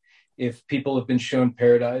know if people have been shown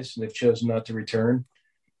paradise and they've chosen not to return.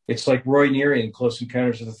 It's like Roy Neary in Close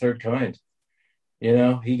Encounters of the Third Kind.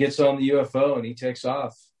 He gets on the UFO and he takes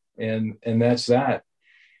off, and that's that.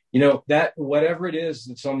 That whatever it is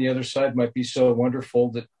that's on the other side might be so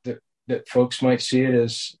wonderful that folks might see it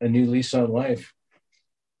as a new lease on life.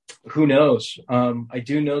 Who knows? I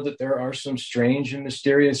do know that there are some strange and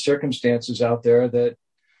mysterious circumstances out there that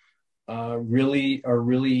really are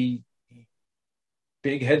really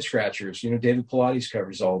big head scratchers. David Pilates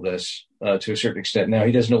covers all this to a certain extent. Now,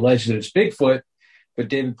 he doesn't allege that it's Bigfoot, but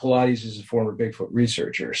David Pilates is a former Bigfoot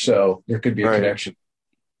researcher, so there could be a connection.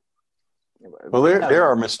 Well, there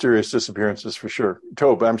are mysterious disappearances for sure.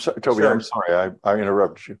 Toby, I'm sorry, I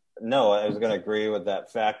interrupted you. No, I was going to agree with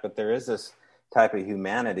that fact, but there is this type of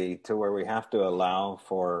humanity to where we have to allow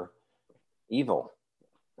for evil.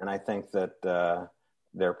 And I think that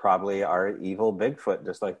there probably are evil Bigfoot,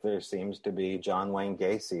 just like there seems to be John Wayne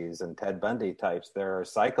Gacy's and Ted Bundy types. There are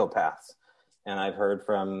psychopaths. And I've heard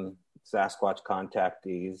from Sasquatch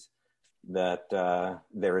contactees that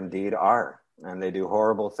there indeed are. And they do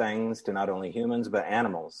horrible things to not only humans, but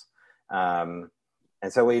animals.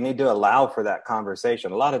 And so we need to allow for that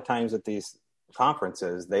conversation. A lot of times at these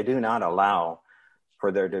conferences, they do not allow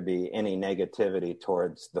for there to be any negativity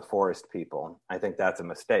towards the forest people. I think that's a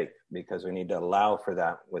mistake, because we need to allow for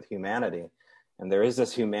that with humanity. And there is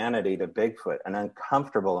this humanity to Bigfoot, an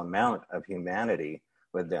uncomfortable amount of humanity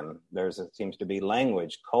with them. Seems to be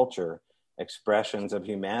language, culture, expressions of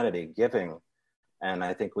humanity, giving. And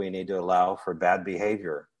I think we need to allow for bad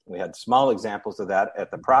behavior. We had small examples of that at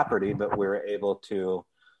the property, but we were able to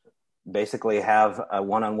basically have a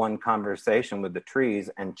one-on-one conversation with the trees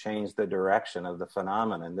and change the direction of the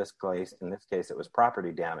phenomenon. In this case, it was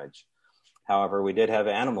property damage. However, we did have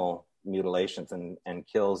animal mutilations and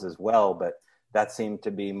kills as well, but that seemed to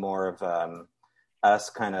be more of us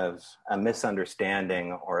kind of a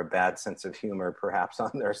misunderstanding or a bad sense of humor, perhaps on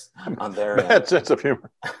their bad end. Sense of humor.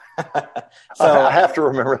 So I have to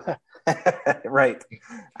remember that. Right.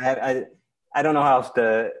 I don't know how else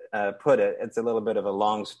to put it. It's a little bit of a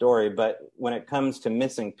long story, but when it comes to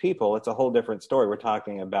missing people, it's a whole different story. We're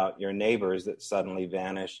talking about your neighbors that suddenly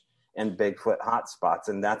vanish in Bigfoot hotspots.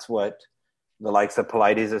 And that's what the likes of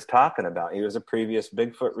Paulides is talking about. He was a previous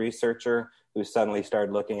Bigfoot researcher who suddenly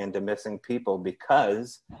started looking into missing people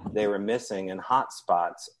because they were missing in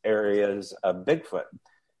hotspots, areas of Bigfoot.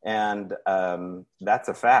 And that's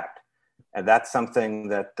a fact. And that's something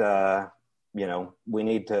that, we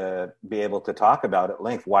need to be able to talk about at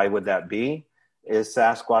length. Why would that be? Is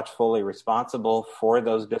Sasquatch fully responsible for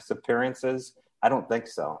those disappearances? I don't think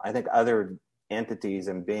so. I think other entities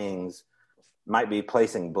and beings might be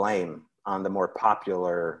placing blame on the more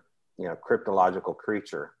popular, cryptological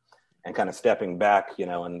creature, and kind of stepping back,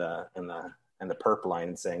 in the perp line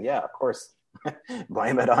and saying, yeah, of course,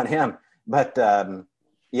 blame it on him. But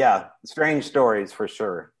strange stories for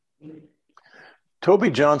sure.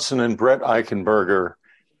 Toby Johnson and Brett Eichenberger,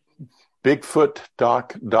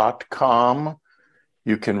 bigfootdoc.com.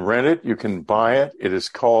 You can rent it. You can buy it. It is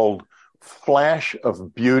called Flash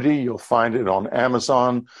of Beauty. You'll find it on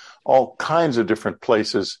Amazon, all kinds of different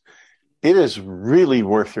places. It is really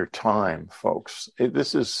worth your time, folks.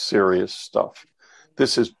 This is serious stuff.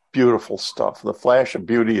 This is beautiful stuff. The Flash of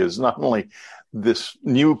Beauty is not only this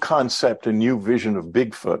new concept, a new vision of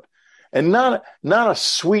Bigfoot, and not a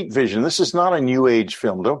sweet vision. This is not a new age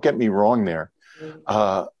film. Don't get me wrong there.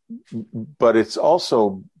 But it's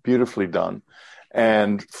also beautifully done.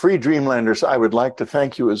 And Free Dreamlanders, I would like to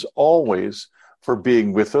thank you as always for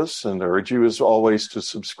being with us, and urge you as always to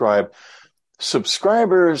subscribe.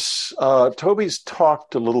 Subscribers, Toby's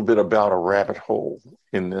talked a little bit about a rabbit hole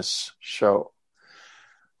in this show.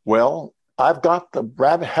 Well, I've got the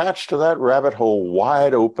hatch to that rabbit hole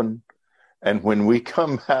wide open. And when we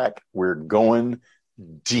come back, we're going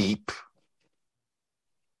deep.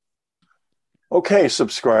 Okay,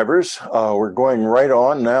 subscribers, we're going right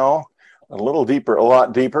on now, a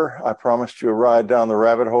lot deeper. I promised you a ride down the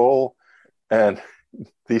rabbit hole, and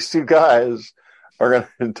these two guys are going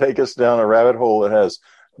to take us down a rabbit hole that has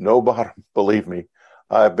no bottom, believe me.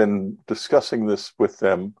 I've been discussing this with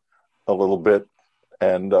them a little bit,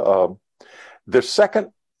 and the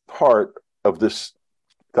second part of this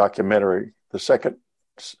documentary, the second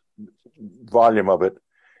volume of it,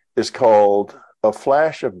 is called A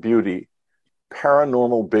Flash of Beauty,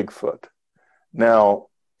 Paranormal Bigfoot. Now,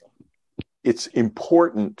 it's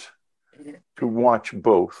important to watch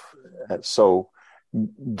both. So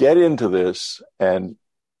get into this, and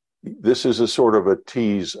this is a sort of a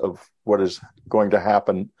tease of what is going to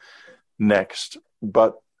happen next.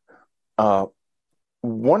 But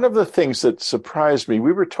one of the things that surprised me,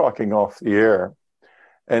 we were talking off the air,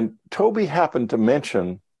 and Toby happened to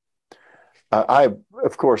mention, I,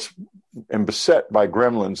 of course, am beset by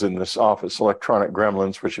gremlins in this office, electronic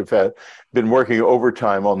gremlins, which have been working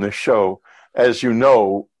overtime on this show. As you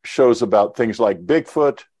know, shows about things like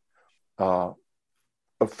Bigfoot,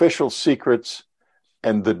 official secrets,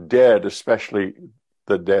 and the dead, especially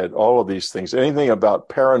the dead, all of these things. Anything about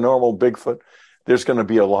paranormal Bigfoot, there's going to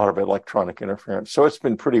be a lot of electronic interference. So it's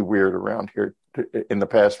been pretty weird around here in the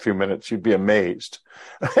past few minutes. You'd be amazed.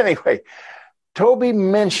 Anyway, Toby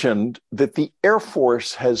mentioned that the Air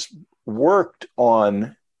Force has worked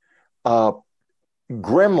on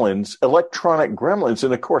gremlins, electronic gremlins.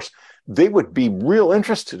 And of course, they would be real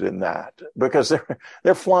interested in that because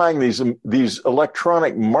they're flying these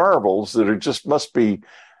electronic marvels that are just must be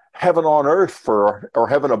heaven on earth or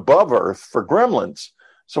heaven above earth for gremlins.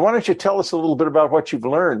 So why don't you tell us a little bit about what you've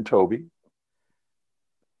learned, Toby?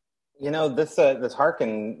 This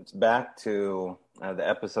harkens back to the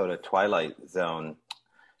episode of Twilight Zone,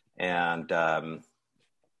 and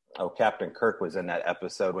Captain Kirk was in that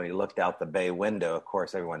episode when he looked out the bay window. Of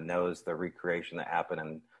course, everyone knows the recreation that happened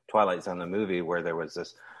in Twilight Zone, the movie, where there was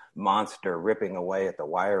this monster ripping away at the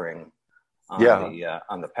wiring on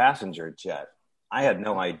the passenger jet. I had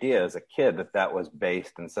no idea as a kid that was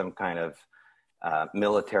based in some kind of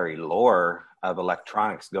military lore of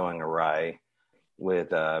electronics going awry with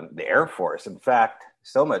the Air Force. In fact,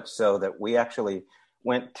 so much so that we actually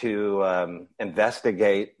went to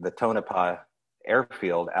investigate the Tonopah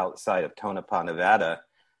airfield outside of Tonopah, Nevada,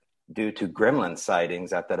 due to gremlin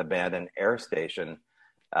sightings at that abandoned air station.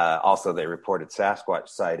 Also, they reported Sasquatch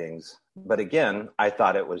sightings. But again, I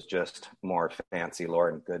thought it was just more fancy lore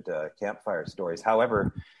and good campfire stories.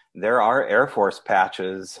 However, there are Air Force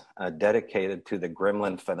patches dedicated to the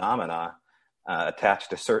gremlin phenomena attached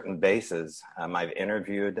to certain bases. I've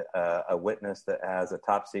interviewed a witness that has a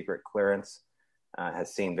top secret clearance,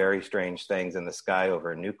 has seen very strange things in the sky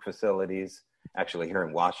over nuke facilities, actually here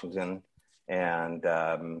in Washington. And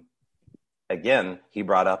again, he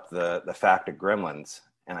brought up the fact of gremlins.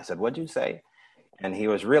 And I said, "What'd you say?" And he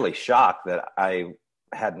was really shocked that I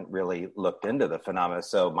hadn't really looked into the phenomena.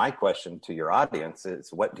 So my question to your audience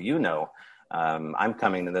is, what do you know? I'm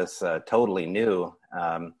coming to this totally new.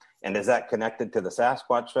 And is that connected to the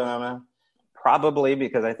Sasquatch phenomena? Probably,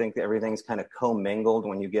 because I think everything's kind of commingled.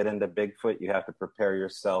 When you get into Bigfoot, you have to prepare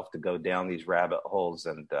yourself to go down these rabbit holes.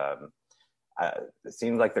 And it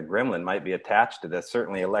seems like the gremlin might be attached to this.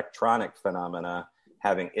 Certainly electronic phenomena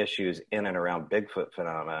having issues in and around Bigfoot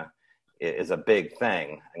phenomena is a big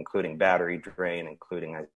thing, including battery drain,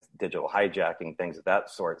 including digital hijacking, things of that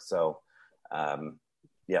sort. So,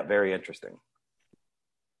 yeah, very interesting.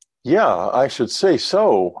 Yeah, I should say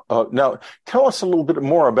so. Now, tell us a little bit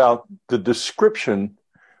more about the description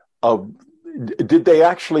of, did they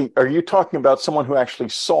actually, are you talking about someone who actually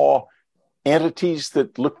saw entities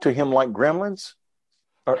that looked to him like gremlins?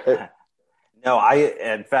 No,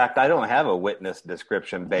 in fact, I don't have a witness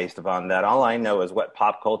description based upon that. All I know is what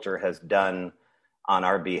pop culture has done on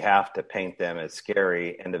our behalf to paint them as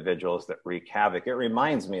scary individuals that wreak havoc. It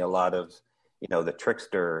reminds me a lot of, the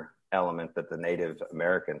trickster element that the Native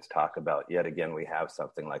Americans talk about. Yet again, we have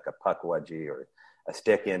something like a Pukwudgie or a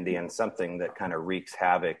stick Indian, something that kind of wreaks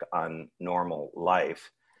havoc on normal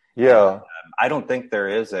life. Yeah. And, I don't think there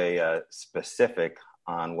is a specific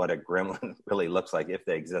on what a gremlin really looks like, if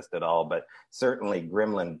they exist at all, but certainly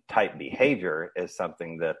gremlin type behavior is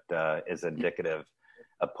something that is indicative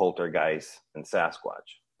of poltergeist and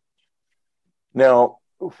Sasquatch. Now,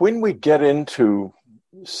 when we get into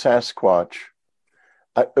Sasquatch,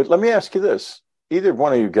 let me ask you this. Either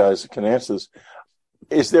one of you guys can answer this.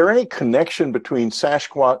 Is there any connection between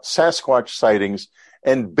Sasquatch sightings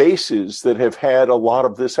and bases that have had a lot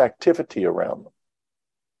of this activity around them?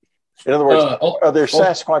 In other words, are there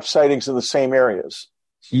Sasquatch sightings in the same areas?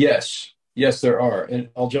 Yes, there are. And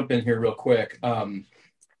I'll jump in here real quick.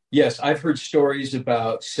 Yes, I've heard stories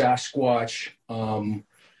about Sasquatch on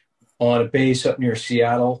a base up near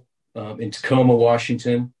Seattle, in Tacoma,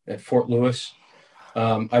 Washington, at Fort Lewis.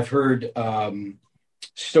 I've heard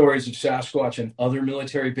stories of Sasquatch on other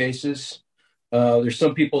military bases. There's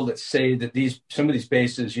some people that say that some of these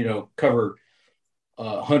bases, cover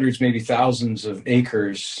hundreds, maybe thousands of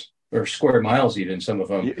acres or square miles, even some of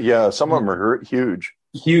them. Yeah, some of them are huge.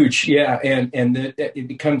 Huge, yeah, and it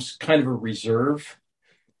becomes kind of a reserve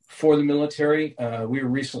for the military. We were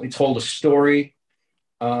recently told a story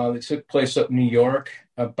that took place up in New York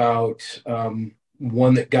about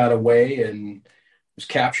one that got away and was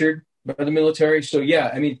captured by the military. So yeah,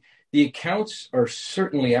 I mean, the accounts are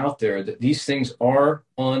certainly out there that these things are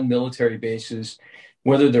on military bases,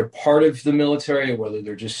 whether they're part of the military or whether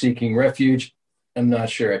they're just seeking refuge. I'm not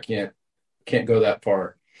sure. I can't go that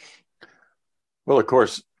far. Well, of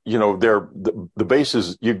course, they're the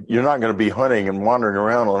bases. You're not going to be hunting and wandering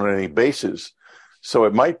around on any bases, so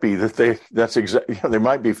it might be that they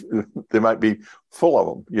might be full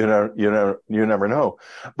of them. You never know.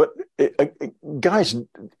 But guys,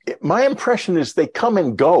 my impression is they come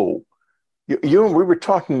and go. We were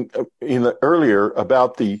talking earlier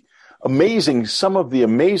about some of the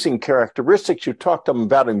amazing characteristics you talked to them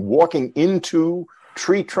about in walking into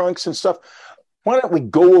tree trunks and stuff. Why don't we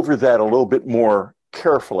go over that a little bit more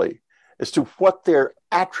carefully as to what their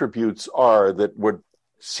attributes are that would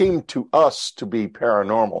seem to us to be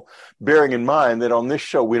paranormal, bearing in mind that on this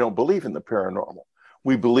show we don't believe in the paranormal.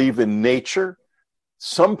 We believe in nature,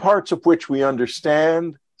 some parts of which we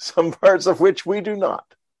understand, some parts of which we do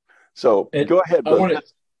not. So go ahead. I want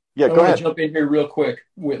to jump in here real quick,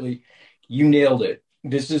 Whitley. You nailed it.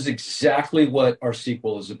 This is exactly what our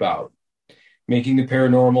sequel is about. Making the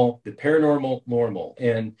paranormal normal.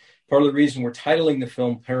 And part of the reason we're titling the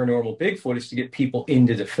film Paranormal Bigfoot is to get people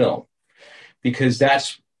into the film, because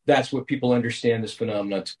that's that's what people understand this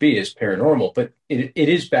phenomenon to be, is paranormal, but it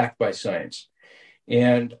is backed by science.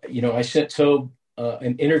 And, I sent Tobe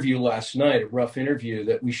an interview last night, a rough interview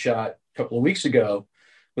that we shot a couple of weeks ago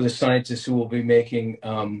with a scientist who will be making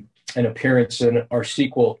an appearance in our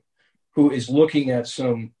sequel, who is looking at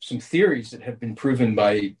some theories that have been proven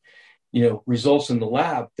by, results in the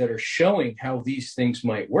lab that are showing how these things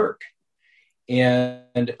might work.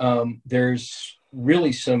 And there's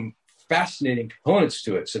really some fascinating components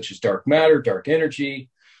to it, such as dark matter, dark energy,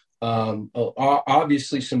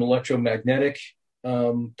 obviously some electromagnetic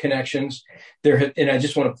connections. And I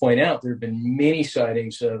just want to point out, there have been many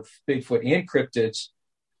sightings of Bigfoot and cryptids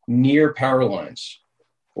near power lines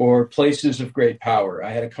or places of great power.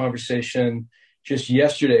 I had a conversation just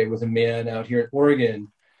yesterday with a man out here in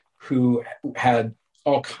Oregon who had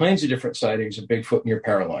all kinds of different sightings of Bigfoot near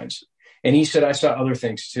power lines. And he said, I saw other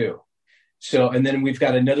things too. So, and then we've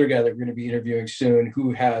got another guy that we're going to be interviewing soon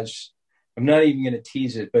who has, I'm not even going to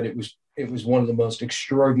tease it, but it was one of the most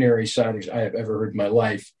extraordinary sightings I have ever heard in my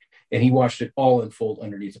life. And he watched it all unfold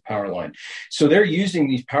underneath the power line. So they're using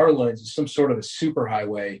these power lines as some sort of a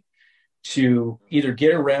superhighway to either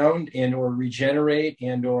get around and or regenerate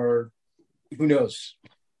and or who knows.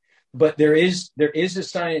 But there is a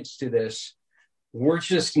science to this. We're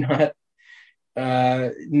just not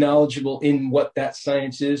knowledgeable in what that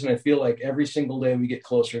science is. And I feel like every single day we get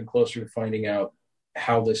closer and closer to finding out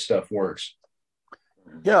how this stuff works.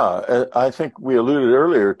 Yeah, I think we alluded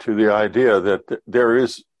earlier to the idea that there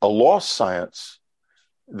is a lost science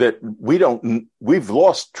that we've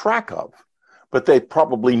lost track of, but they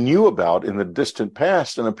probably knew about in the distant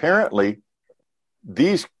past. And apparently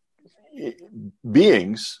these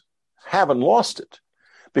beings haven't lost it,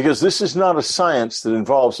 because this is not a science that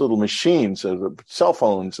involves little machines, cell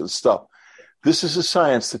phones and stuff. This is a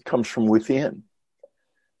science that comes from within.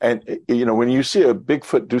 And, when you see a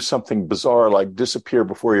Bigfoot do something bizarre, like disappear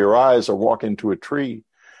before your eyes or walk into a tree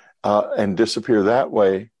and disappear that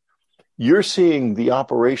way, you're seeing the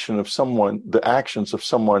operation of someone, the actions of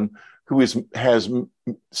someone who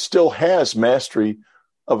still has mastery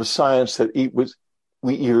of a science that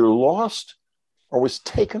we either lost or was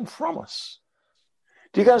taken from us.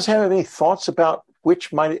 Do you guys have any thoughts about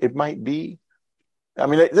which it might be? I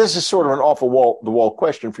mean, this is sort of an off-the-wall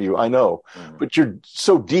question for you, I know, but you're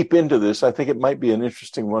so deep into this, I think it might be an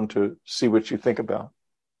interesting one to see what you think about.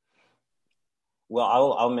 Well,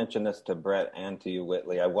 I'll mention this to Brett and to you,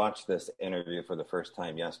 Whitley. I watched this interview for the first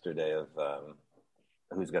time yesterday of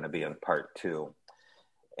who's going to be in part 2.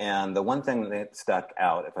 And the one thing that stuck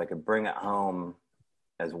out, if I could bring it home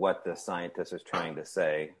as what the scientist is trying to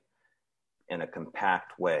say in a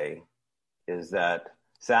compact way, is that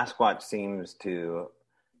Sasquatch seems to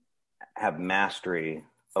have mastery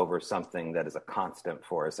over something that is a constant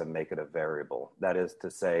for us and make it a variable. That is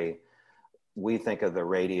to say, we think of the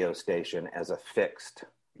radio station as a fixed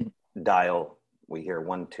dial. We hear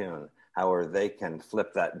one tune. However, they can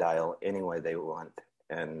flip that dial any way they want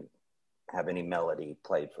and have any melody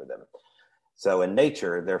played for them. So in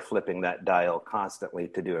nature, they're flipping that dial constantly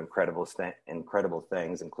to do incredible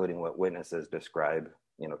things, including what witnesses describe,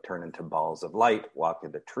 turn into balls of light, walk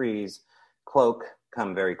into trees, cloak,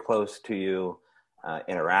 come very close to you,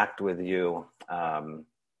 interact with you,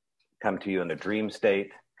 come to you in a dream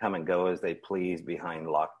state, come and go as they please behind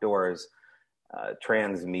locked doors,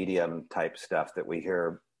 transmedium type stuff that we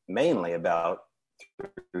hear mainly about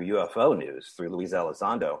through UFO news, through Luis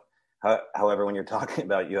Elizondo. However, when you're talking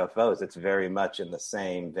about UFOs, it's very much in the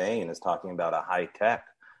same vein as talking about a high tech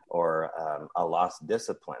or a lost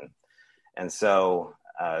discipline. And so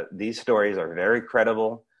these stories are very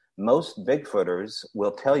credible. Most Bigfooters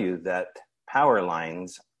will tell you that power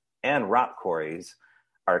lines and rock quarries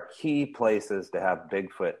are key places to have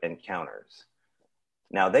Bigfoot encounters.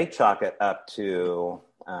 Now, they chalk it up to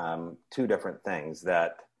two different things: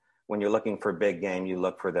 that when you're looking for big game, you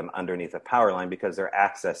look for them underneath a power line because they're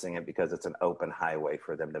accessing it because it's an open highway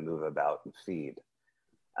for them to move about and feed.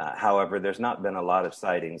 However, there's not been a lot of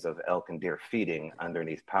sightings of elk and deer feeding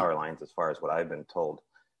underneath power lines, as far as what I've been told.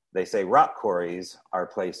 They say rock quarries are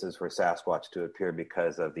places for Sasquatch to appear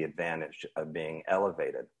because of the advantage of being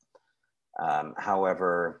elevated.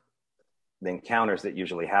 However, the encounters that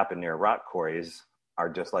usually happen near rock quarries are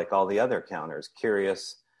just like all the other encounters: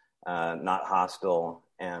 curious, not hostile,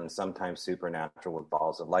 and sometimes supernatural with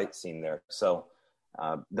balls of light seen there. So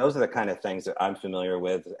those are the kind of things that I'm familiar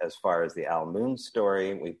with as far as the Al Moon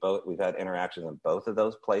story. We've had interactions in both of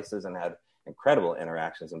those places and had incredible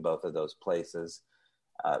interactions in both of those places.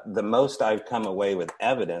 The most I've come away with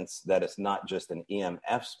evidence that it's not just an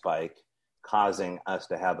EMF spike causing us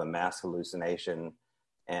to have a mass hallucination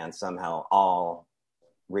and somehow all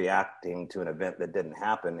reacting to an event that didn't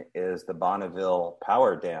happen is the Bonneville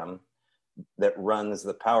Power Dam that runs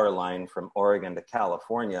the power line from Oregon to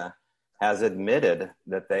California has admitted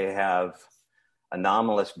that they have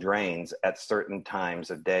anomalous drains at certain times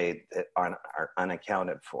of day that are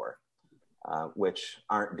unaccounted for, which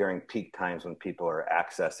aren't during peak times when people are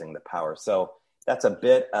accessing the power. So that's a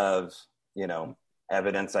bit of,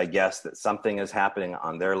 evidence, I guess, that something is happening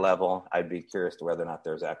on their level. I'd be curious to whether or not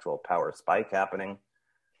there's actual power spike happening,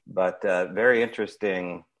 but very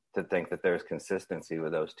interesting to think that there's consistency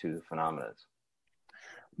with those two phenomena.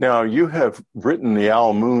 Now, you have written the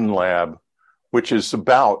Owl Moon Lab, which is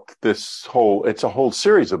about it's a whole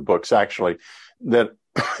series of books, actually, that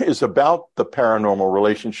is about the paranormal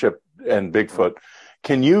relationship and Bigfoot.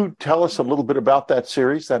 Can you tell us a little bit about that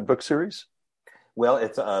book series? Well,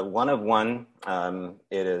 it's one of one.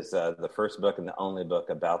 It is the first book and the only book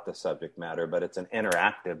about the subject matter, but it's an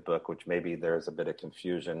interactive book, which maybe there's a bit of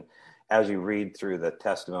confusion. As you read through the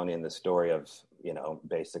testimony and the story of,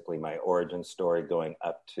 basically my origin story going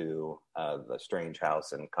up to the strange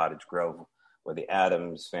house in Cottage Grove, where the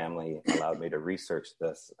Adams family allowed me to research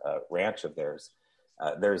this ranch of theirs.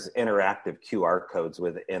 There's interactive QR codes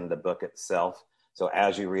within the book itself. So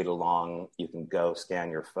as you read along, you can go scan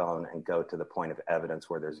your phone and go to the point of evidence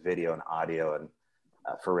where there's video and audio and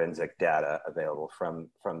forensic data available from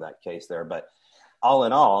that case there. But all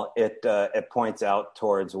in all, it points out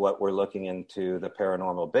towards what we're looking into the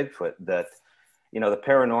paranormal Bigfoot, that, the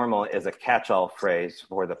paranormal is a catch-all phrase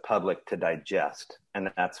for the public to digest.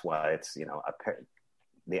 And that's why it's,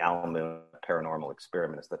 the Owl Moon Paranormal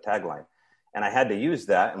Experiment is the tagline. And I had to use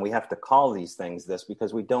that, and we have to call these things this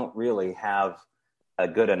because we don't really have a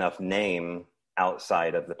good enough name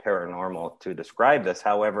outside of the paranormal to describe this.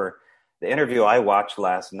 However, the interview I watched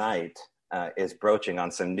last night is broaching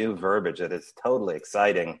on some new verbiage that is totally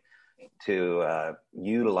exciting to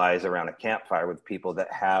utilize around a campfire with people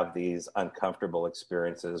that have these uncomfortable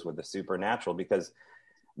experiences with the supernatural, because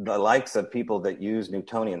the likes of people that use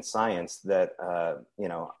Newtonian science that,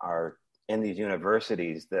 are in these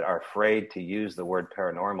universities that are afraid to use the word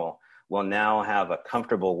paranormal will now have a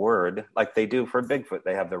comfortable word like they do for Bigfoot.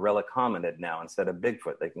 They have the relic hominid now instead of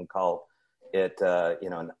Bigfoot. They can call it,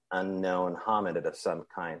 an unknown hominid of some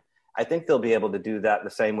kind. I think they'll be able to do that the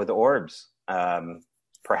same with orbs,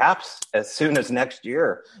 perhaps as soon as next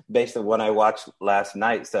year, based on what I watched last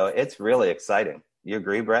night. So it's really exciting. You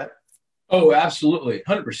agree, Brett? Oh, absolutely.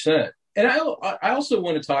 100%. And I also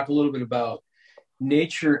want to talk a little bit about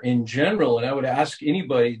nature in general. And I would ask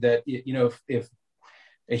anybody that, if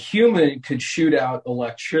a human could shoot out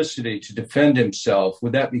electricity to defend himself,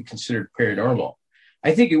 would that be considered paranormal?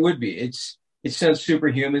 I think it would be. It sounds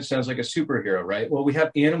superhuman, sounds like a superhero, right? Well, we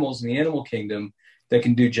have animals in the animal kingdom that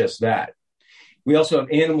can do just that. We also have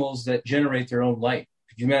animals that generate their own light.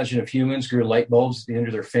 Could you imagine if humans grew light bulbs at the end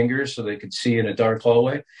of their fingers so they could see in a dark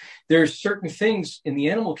hallway? There are certain things in the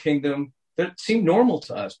animal kingdom that seem normal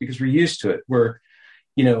to us because we're used to it. We're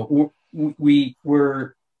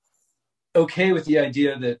okay with the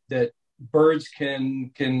idea that birds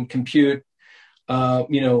can compute,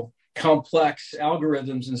 complex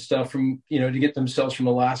algorithms and stuff from, to get themselves from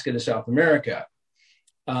Alaska to South America,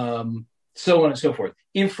 so on and so forth.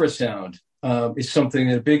 Infrasound is something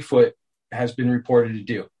that Bigfoot has been reported to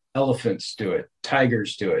do. Elephants do it.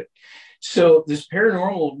 Tigers do it. So this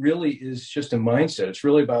paranormal really is just a mindset. It's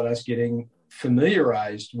really about us getting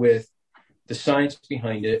familiarized with the science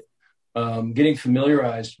behind it, getting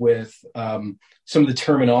familiarized with some of the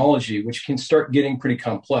terminology, which can start getting pretty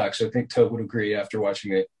complex. I think Tobe would agree after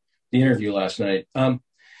watching the interview last night.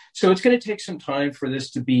 So it's going to take some time for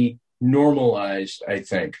this to be normalized, I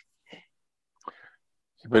think.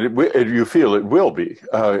 But you feel it will be.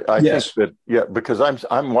 Yes. Think that, yeah, because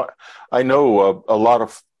I know a lot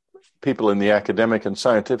of people in the academic and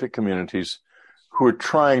scientific communities who are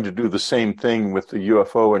trying to do the same thing with the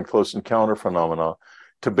UFO and close encounter phenomena,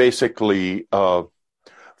 to basically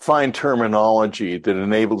find terminology that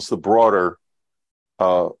enables the broader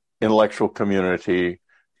intellectual community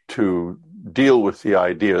to deal with the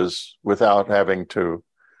ideas without having to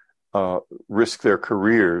risk their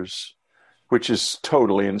careers, which is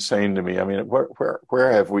totally insane to me. I mean,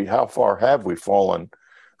 where have we, how far have we fallen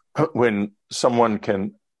when someone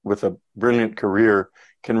can, with a brilliant career,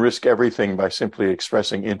 can risk everything by simply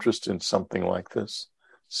expressing interest in something like this?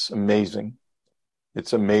 It's amazing.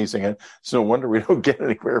 It's amazing. And it's no wonder we don't get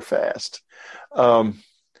anywhere fast. Now,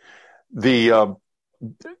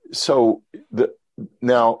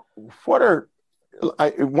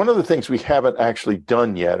 one of the things we haven't actually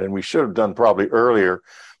done yet, and we should have done probably earlier,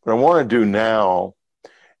 but I want to do now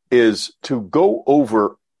is to go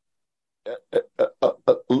over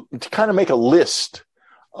to kind of make a list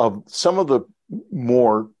of some of the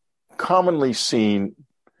more commonly seen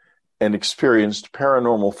and experienced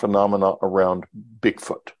paranormal phenomena around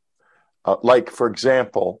Bigfoot. Like, for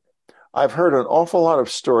example, I've heard an awful lot of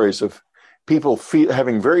stories of people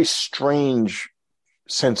having very strange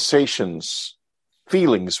sensations,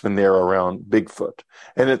 feelings when they're around Bigfoot,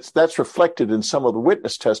 and that's reflected in some of the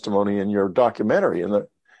witness testimony in your documentary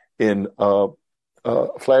in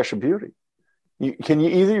Flash of Beauty. Can you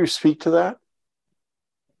either speak to that?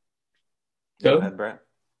 Go ahead, Brett.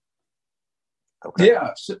 Okay.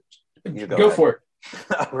 Yeah, so, go for it.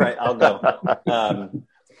 All right, I'll go.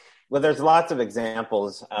 Well, there's lots of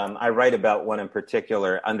examples. I write about one in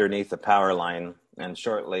particular underneath the power line. And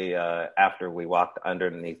shortly after we walked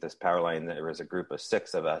underneath this power line, there was a group of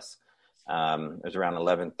 6 of us. It was around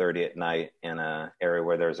 11:30 at night in an area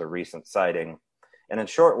where there's a recent sighting. And in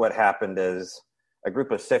short, what happened is a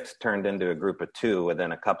group of 6 turned into a group of 2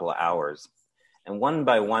 within a couple of hours. And one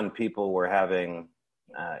by one, people were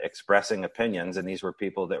expressing opinions. And these were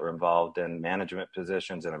people that were involved in management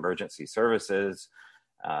positions and emergency services,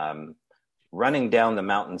 running down the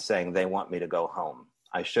mountain saying they want me to go home.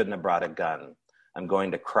 I shouldn't have brought a gun. I'm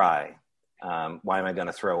going to cry. Why am I going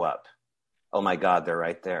to throw up? Oh my God, they're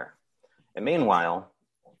right there. And meanwhile,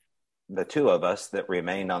 the 2 of us that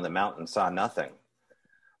remained on the mountain saw nothing.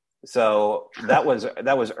 So that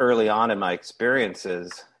was early on in my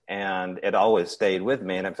experiences, and it always stayed with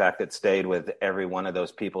me. And in fact, it stayed with every one of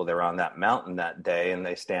those people that were on that mountain that day, and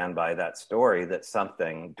they stand by that story that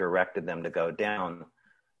something directed them to go down.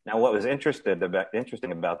 Now, what was interesting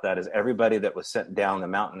about that is everybody that was sent down the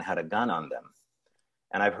mountain had a gun on them.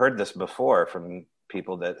 And I've heard this before from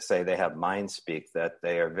people that say they have mind speak, that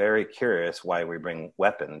they are very curious why we bring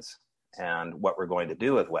weapons and what we're going to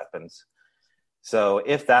do with weapons. So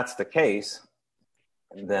if that's the case,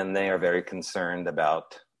 then they are very concerned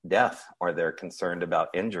about death, or they're concerned about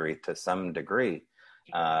injury to some degree,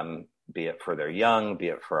 be it for their young, be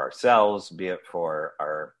it for ourselves, be it for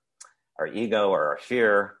our ego or our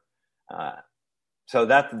fear. So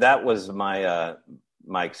that was my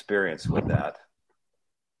experience with that.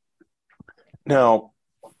 Now,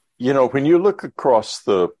 when you look across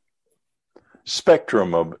the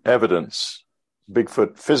spectrum of evidence,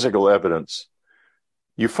 Bigfoot physical evidence,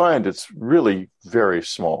 you find it's really very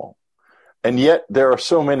small. And yet there are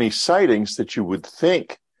so many sightings that you would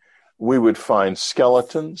think we would find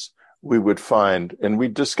skeletons, we would find, and we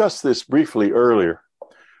discussed this briefly earlier,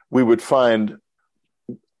 we would find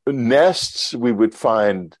nests, we would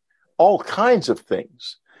find all kinds of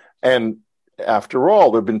things. And after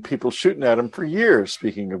all, there have been people shooting at them for years,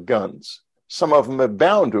 speaking of guns. Some of them are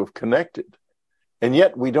bound to have connected. And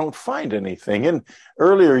yet we don't find anything. And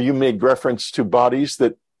earlier you made reference to bodies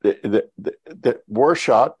that were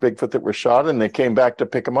shot, Bigfoot that were shot, and they came back to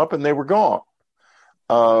pick them up and they were gone.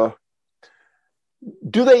 Do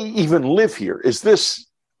they even live here? Is this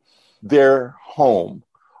their home?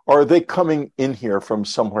 Or are they coming in here from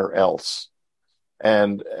somewhere else?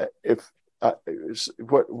 And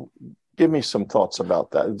give me some thoughts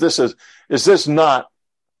about that. Is this not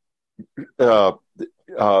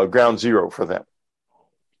ground zero for them?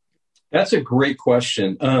 That's a great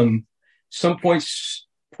question. Some points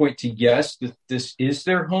point to yes, that this is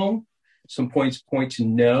their home. Some points point to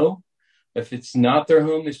no. If it's not their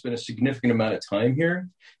home, there's been a significant amount of time here.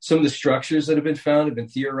 Some of the structures that have been found have been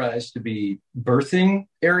theorized to be birthing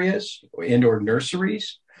areas and or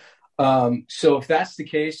nurseries. So if that's the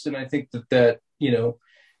case, then I think that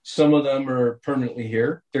some of them are permanently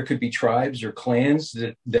here. There could be tribes or clans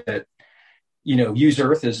that use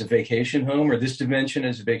Earth as a vacation home, or this dimension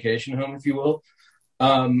as a vacation home, if you will.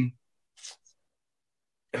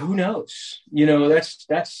 Who knows? That's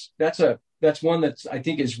one that's, I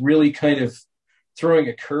think, is really kind of throwing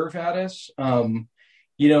a curve at us.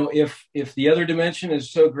 If the other dimension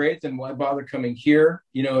is so great, then why bother coming here?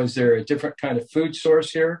 Is there a different kind of food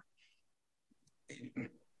source here?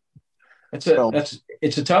 It's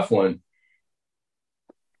a tough one.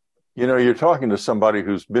 You're talking to somebody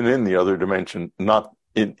who's been in the other dimension, not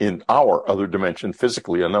in our other dimension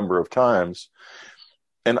physically, a number of times.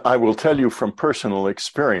 And I will tell you from personal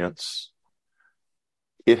experience,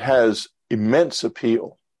 it has immense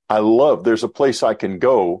appeal. There's a place I can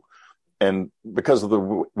go, and because of the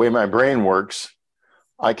way my brain works,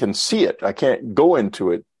 I can see it. I can't go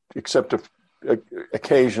into it except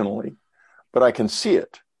occasionally, but I can see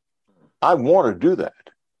it. I want to do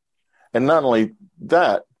that. And not only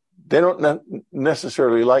that, they don't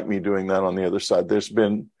necessarily like me doing that on the other side. There's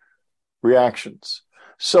been reactions.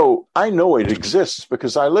 So I know it exists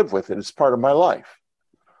because I live with it. It's part of my life.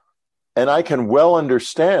 And I can well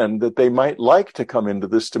understand that they might like to come into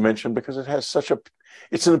this dimension because it has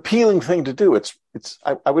it's an appealing thing to do.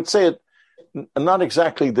 I would say it, not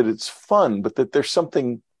exactly that it's fun, but that there's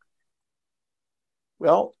something,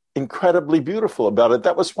 well, incredibly beautiful about it.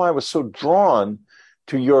 That was why I was so drawn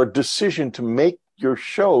to your decision to make your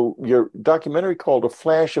show, your documentary called A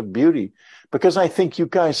Flash of Beauty, because I think you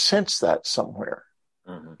guys sense that somewhere.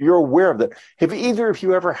 Mm-hmm. You're aware of that. Have either of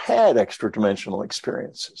you ever had extra-dimensional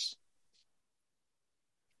experiences?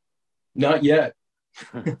 Not yet.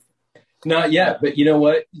 Not yet. But you know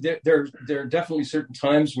what? There are definitely certain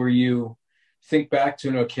times where you think back to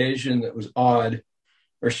an occasion that was odd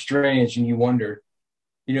or strange, and you wonder.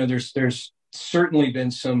 You know, there's certainly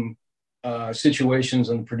been some situations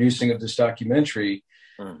in the producing of this documentary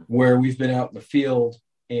where we've been out in the field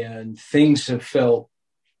and things have felt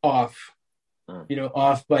off,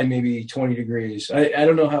 off by maybe 20 degrees. I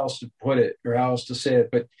don't know how else to put it or how else to say it,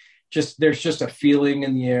 but there's just a feeling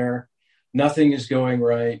in the air. Nothing is going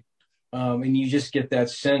right. And you just get that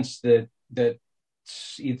sense that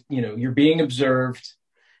you're being observed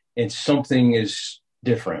and something is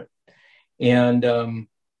different. And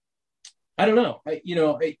I don't know.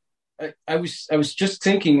 I was just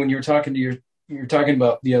thinking when you were talking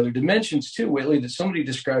about the other dimensions too, Whitley, that somebody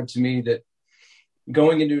described to me that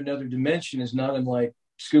going into another dimension is not unlike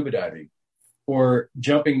scuba diving or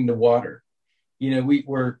jumping into water.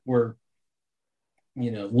 We're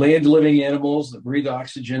land living animals that breathe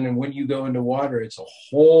oxygen. And when you go into water, it's a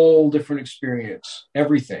whole different experience.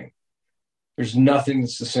 Everything. There's nothing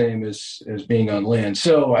that's the same as being on land.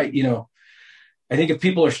 So I think if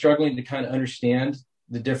people are struggling to kind of understand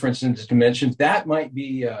the difference in the dimensions, that might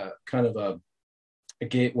be kind of a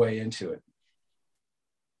gateway into it.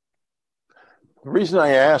 The reason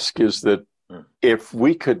I ask is that if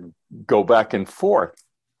we could go back and forth,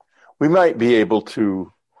 we might be able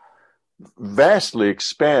to vastly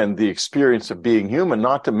expand the experience of being human,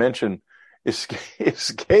 not to mention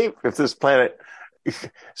escape if this planet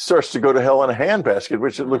starts to go to hell in a handbasket,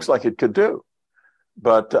 which it looks like it could do.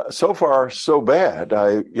 But so far, so bad.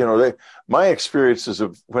 My experiences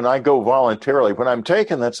of when I go voluntarily, when I'm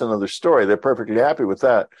taken, that's another story. They're perfectly happy with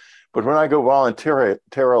that. But when I go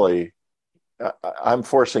voluntarily, I'm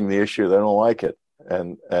forcing the issue. They don't like it,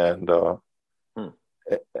 and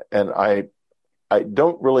I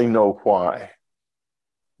don't really know why,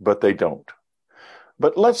 but they don't.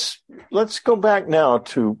 But let's go back now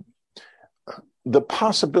to the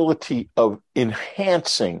possibility of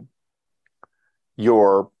enhancing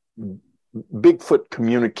your Bigfoot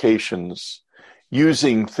communications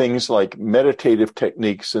using things like meditative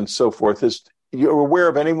techniques and so forth. You're aware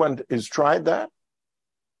of anyone who's tried that?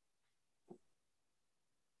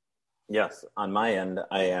 Yes, on my end,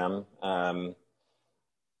 I am.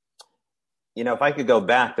 If I could go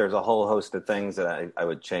back, there's a whole host of things that I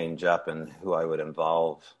would change up and who I would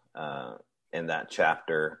involve in that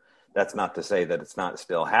chapter. That's not to say that it's not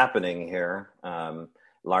still happening here.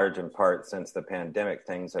 Large in part since the pandemic,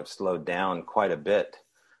 things have slowed down quite a bit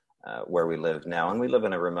where we live now. And we live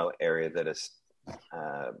in a remote area that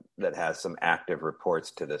has some active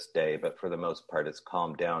reports to this day, but for the most part, it's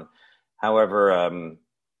calmed down. However,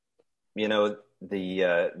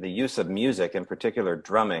 the use of music, in particular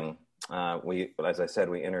drumming, as I said,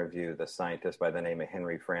 we interviewed the scientist by the name of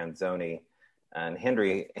Henry Franzoni, and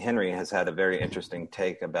Henry has had a very interesting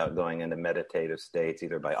take about going into meditative states,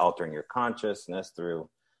 either by altering your consciousness through,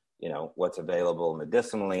 what's available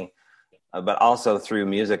medicinally, but also through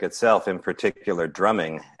music itself, in particular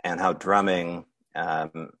drumming, and how drumming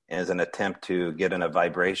is an attempt to get in a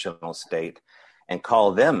vibrational state and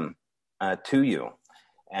call them to you.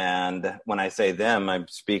 And when I say them, I'm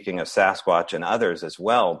speaking of Sasquatch and others as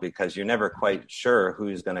well, because you're never quite sure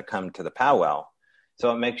who's going to come to the powwow.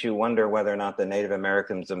 So it makes you wonder whether or not the Native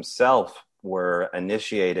Americans themselves were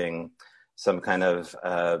initiating some kind of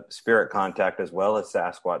spirit contact as well as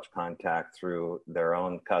Sasquatch contact through their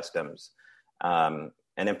own customs. And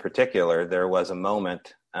in particular, there was a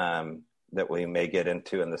moment that we may get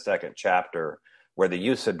into in the second chapter where the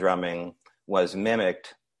use of drumming was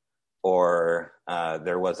mimicked, or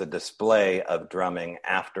there was a display of drumming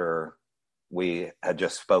after we had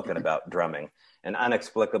just spoken about drumming. An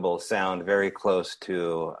inexplicable sound very close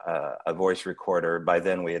to a voice recorder. By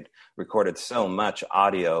then we had recorded so much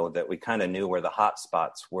audio that we kind of knew where the hot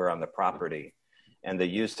spots were on the property. And the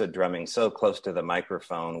use of drumming so close to the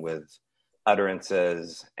microphone with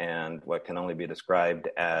utterances and what can only be described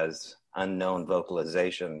as unknown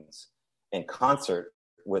vocalizations in concert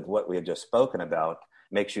with what we had just spoken about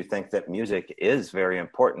makes you think that music is very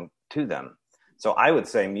important to them. So I would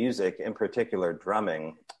say music, in particular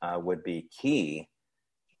drumming, would be key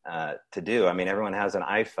to do. I mean, everyone has an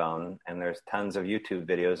iPhone, and there's tons of YouTube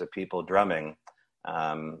videos of people drumming.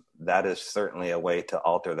 That is certainly a way to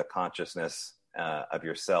alter the consciousness of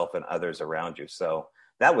yourself and others around you. So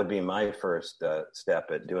that would be my first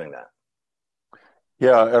step at doing that.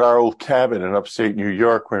 Yeah, at our old cabin in upstate New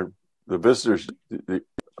York, where the visitors, the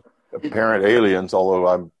apparent aliens, although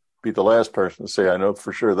I'd be the last person to say I know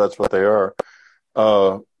for sure that's what they are,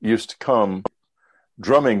 used to come.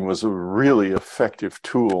 Drumming was a really effective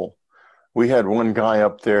tool. We had one guy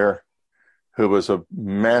up there who was a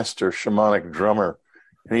master shamanic drummer,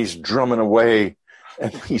 and he's drumming away,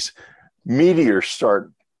 and these meteors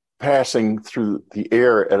start passing through the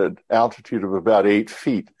air at an altitude of about 8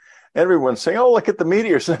 feet. Everyone's saying, "Oh, look at the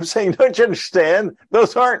meteors." And I'm saying, "Don't you understand?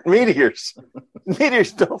 Those aren't meteors.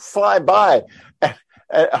 Meteors don't fly by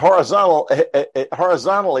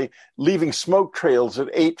horizontally, leaving smoke trails at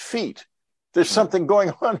 8 feet. There's something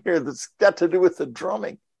going on here that's got to do with the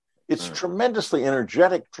drumming. It's tremendously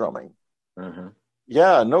energetic drumming." Mm-hmm.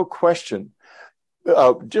 Yeah, no question.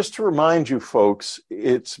 Just to remind you folks,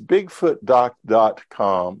 it's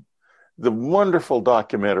bigfootdoc.com. The wonderful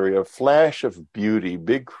documentary, A Flash of Beauty,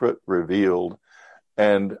 Bigfoot Revealed,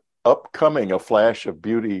 and upcoming A Flash of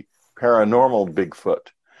Beauty, Paranormal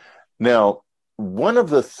Bigfoot. Now, one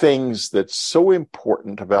of the things that's so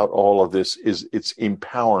important about all of this is its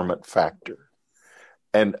empowerment factor.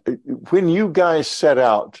 And when you guys set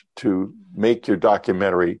out to make your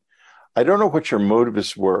documentary, I don't know what your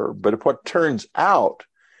motives were, but what turns out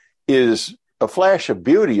is A Flash of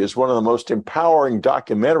Beauty is one of the most empowering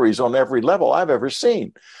documentaries on every level I've ever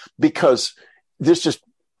seen, because there's just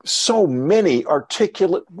so many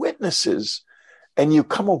articulate witnesses, and you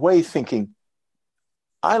come away thinking,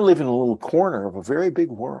 I live in a little corner of a very big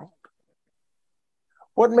world.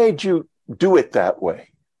 What made you do it that way?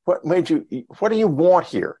 What do you want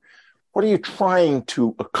here? What are you trying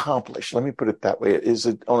to accomplish? Let me put it that way. Is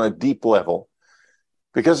it on a deep level?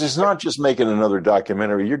 Because it's not just making another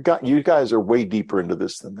documentary. You guys are way deeper into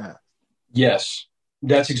this than that. Yes,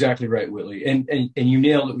 that's exactly right, Whitley. And you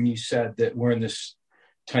nailed it when you said that we're in this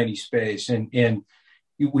tiny space, and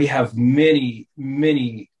we have many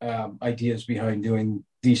ideas behind doing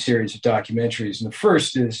these series of documentaries. And the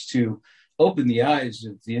first is to open the eyes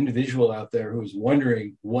of the individual out there who is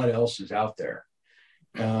wondering what else is out there.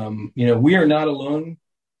 We are not alone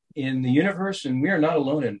in the universe, and we are not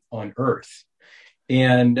alone on Earth.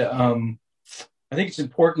 And I think it's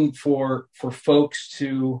important for folks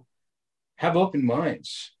to have open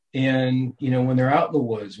minds. And, when they're out in the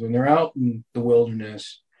woods, when they're out in the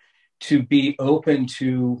wilderness, to be open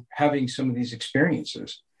to having some of these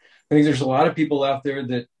experiences. I think there's a lot of people out there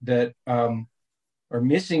that are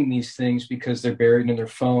missing these things because they're buried in their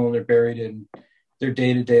phone, they're buried in their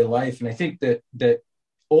day-to-day life. And I think that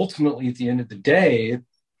ultimately, at the end of the day,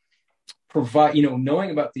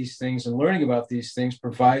 knowing about these things and learning about these things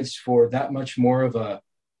provides for that much more of a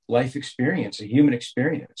life experience, a human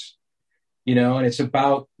experience, and it's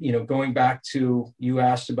about, going back to, you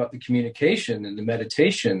asked about the communication and the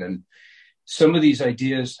meditation, and some of these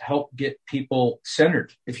ideas help get people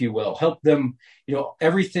centered, if you will, help them,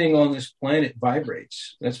 everything on this planet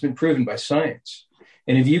vibrates. That's been proven by science.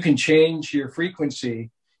 And if you can change your frequency,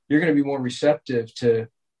 you're going to be more receptive to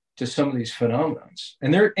some of these phenomenons.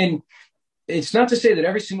 And it's not to say that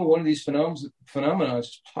every single one of these phenomena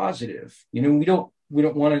is positive. We don't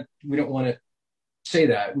want to say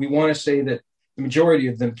that. We want to say that the majority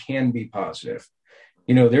of them can be positive.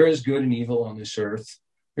 There is good and evil on this earth.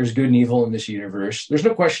 There's good and evil in this universe. There's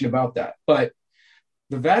no question about that. But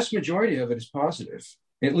the vast majority of it is positive,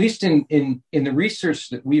 at least in the research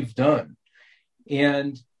that we've done.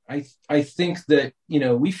 And I think that,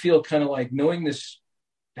 we feel kind of like, knowing this,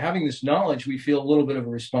 having this knowledge, we feel a little bit of a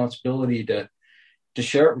responsibility to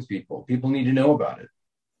share it with people. People need to know about it.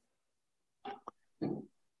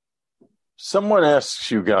 Someone asks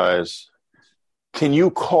you guys, can you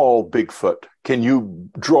call Bigfoot? Can you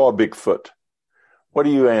draw Bigfoot? What do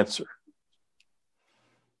you answer?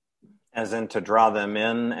 As in to draw them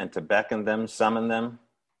in and to beckon them, summon them?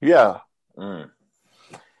 Yeah.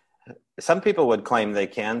 Some people would claim they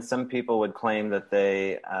can. Some people would claim that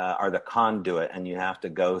they are the conduit, and you have to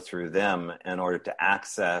go through them in order to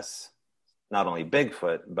access not only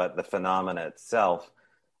Bigfoot, but the phenomena itself.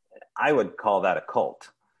 I would call that a cult.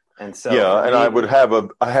 And so, yeah, and I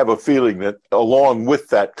have a feeling that along with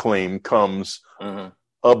that claim comes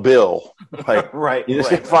a bill. Like, right. You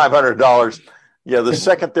just get $500. Yeah, the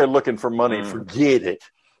second they're looking for money, forget it.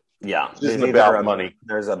 Yeah, it's about money.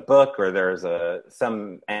 There's a book, or there's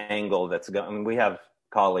some angle that's going. I mean, we have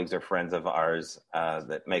colleagues or friends of ours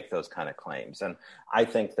that make those kind of claims. And I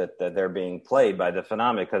think that they're being played by the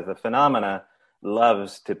phenomena, because the phenomena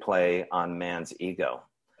loves to play on man's ego.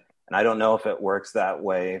 And I don't know if it works that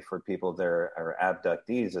way for people that are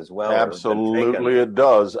abductees as well. Absolutely, it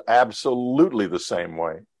does. Absolutely the same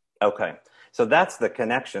way. Okay. So that's the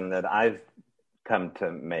connection that I've come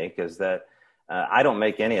to make, is that I don't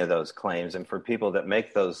make any of those claims. And for people that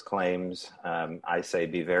make those claims, I say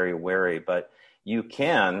be very wary. But you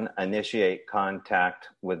can initiate contact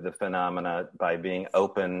with the phenomena by being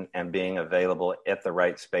open and being available at the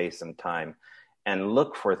right space and time, and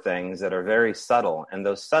look for things that are very subtle. And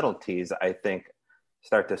those subtleties, I think,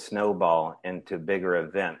 start to snowball into bigger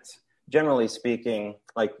events. Generally speaking,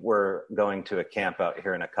 like we're going to a camp out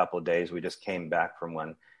here in a couple of days. We just came back from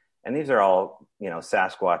one. And these are all,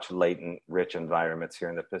 Sasquatch latent rich environments here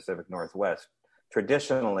in the Pacific Northwest.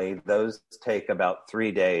 Traditionally, those take about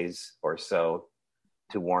 3 days or so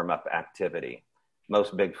to warm up activity.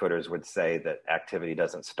 Most Bigfooters would say that activity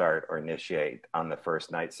doesn't start or initiate on the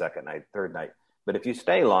first night, second night, third night. But if you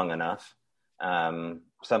stay long enough,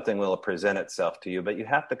 something will present itself to you. But you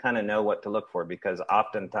have to kind of know what to look for, because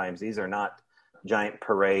oftentimes these are not giant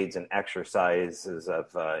parades and exercises of,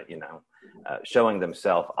 showing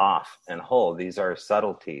themselves off and whole. These are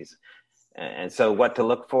subtleties. And so what to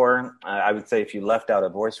look for, I would say if you left out a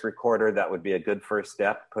voice recorder, that would be a good first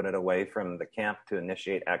step. Put it away from the camp to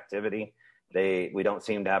initiate activity. We don't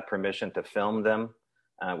seem to have permission to film them.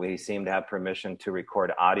 We seem to have permission to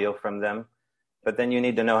record audio from them. But then you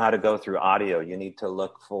need to know how to go through audio. You need to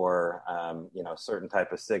look for, certain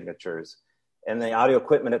type of signatures. And the audio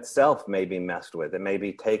equipment itself may be messed with. It may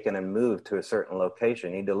be taken and moved to a certain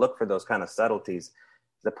location. You need to look for those kind of subtleties.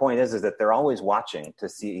 The point is that they're always watching to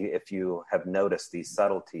see if you have noticed these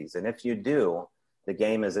subtleties. And if you do, the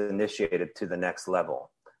game is initiated to the next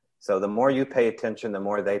level. So the more you pay attention, the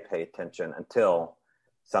more they pay attention, until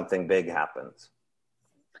something big happens.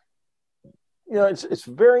 It's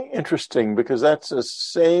very interesting, because that's the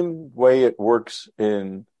same way it works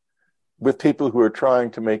with people who are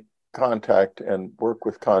trying to make contact and work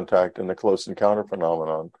with contact in the close encounter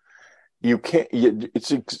phenomenon. You can't.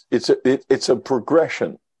 It's a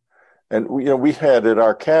progression, and we had at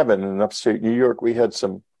our cabin in upstate New York, we had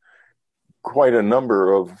quite a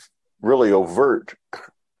number of really overt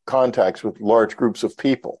contacts with large groups of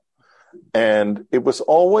people, and it was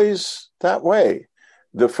always that way.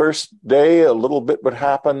 The first day, a little bit would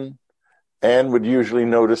happen. Anne would usually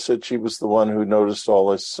notice it. She was the one who noticed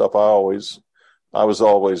all this stuff. I was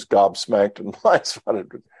always gobsmacked and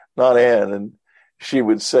blindsided, not Anne. And she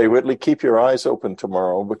would say, Whitley, keep your eyes open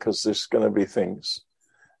tomorrow, because there's going to be things.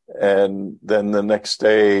 And then the next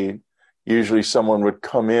day, usually someone would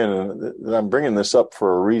come in, and I'm bringing this up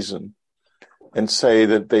for a reason, and say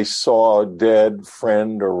that they saw a dead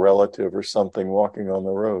friend or relative or something walking on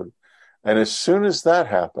the road. And as soon as that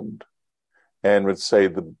happened, Anne would say,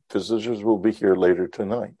 the visitors will be here later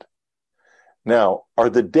tonight. Now, are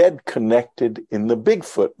the dead connected in the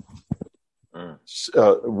Bigfoot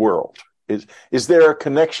world? Is there a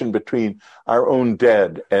connection between our own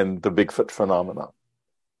dead and the Bigfoot phenomenon?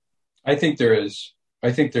 I think there is.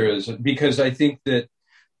 Because I think that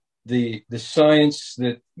the science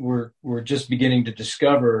that we're just beginning to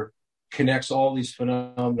discover connects all these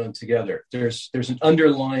phenomena together. There's an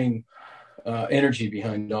underlying energy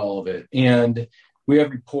behind all of it. And we have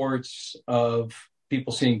reports of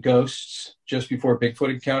people seeing ghosts just before Bigfoot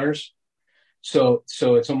encounters. So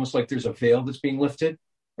it's almost like there's a veil that's being lifted,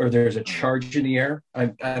 or there's a charge in the air. I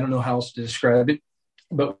don't know how else to describe it,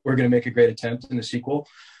 but we're going to make a great attempt in the sequel.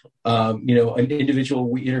 An individual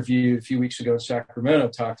we interviewed a few weeks ago in Sacramento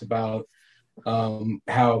talked about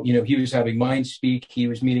how, he was having mind speak. He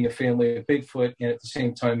was meeting a family of Bigfoot, and at the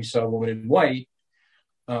same time he saw a woman in white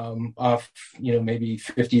off, maybe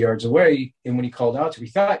 50 yards away. And when he called out to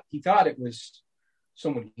her, he thought it was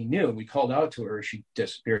someone he knew. We called out to her, she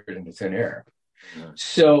disappeared into thin air. Yeah.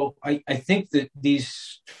 So I think that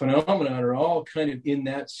these phenomena are all kind of in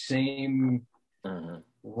that same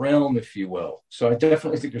realm, if you will. So I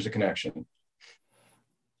definitely think there's a connection.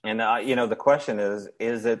 And, the question is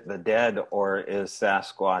it the dead, or is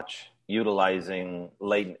Sasquatch utilizing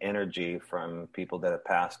latent energy from people that have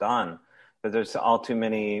passed on? Because there's all too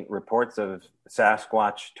many reports of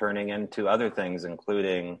Sasquatch turning into other things,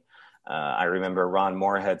 including, I remember Ron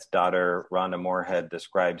Moorhead's daughter, Rhonda Moorhead,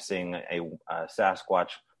 described seeing a Sasquatch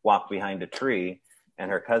walk behind a tree, and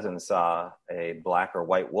her cousin saw a black or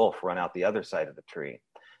white wolf run out the other side of the tree.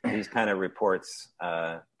 These kind of reports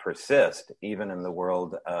persist even in the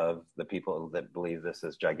world of the people that believe this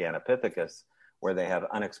is Gigantopithecus, where they have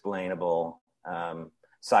unexplainable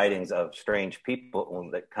sightings of strange people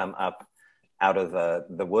that come up out of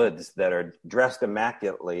the woods that are dressed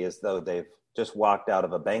immaculately as though they've just walked out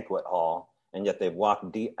of a banquet hall, and yet they've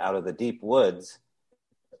walked deep out of the deep woods,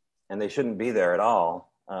 and they shouldn't be there at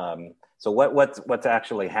all. So what's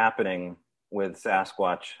actually happening with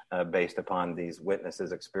Sasquatch based upon these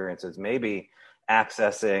witnesses' experiences? Maybe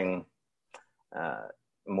accessing,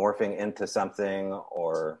 morphing into something,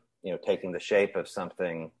 or taking the shape of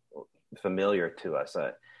something familiar to us.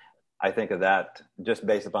 I think of that just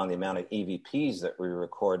based upon the amount of EVPs that we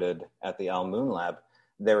recorded at the Al Moon Lab.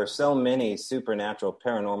 There were so many supernatural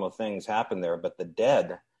paranormal things happen there, but the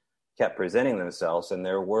dead kept presenting themselves, and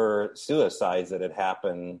there were suicides that had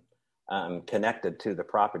happened connected to the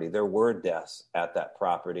property. There were deaths at that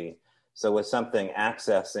property. So with something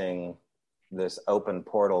accessing this open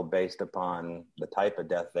portal based upon the type of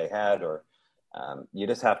death they had, or you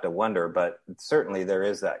just have to wonder, but certainly there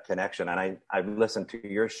is that connection. And I've listened to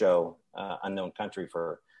your show, Unknown Country,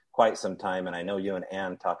 for quite some time, and I know you and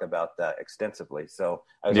Ann talk about that extensively. So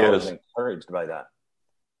I was always encouraged by that.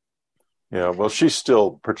 Yeah, well, she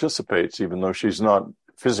still participates, even though she's not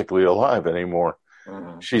physically alive anymore.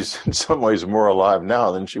 Mm-hmm. She's in some ways more alive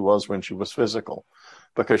now than she was when she was physical,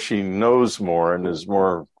 because she knows more and is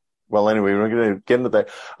more. Well, anyway, we're going to get into that.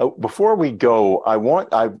 Before we go,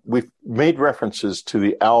 we've made references to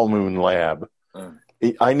the Al Moon Lab.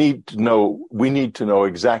 We need to know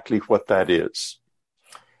exactly what that is,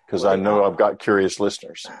 because I know I've got curious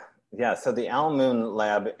listeners. Yeah, so the Al Moon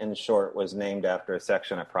Lab, in short, was named after a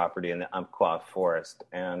section of property in the Umpqua Forest.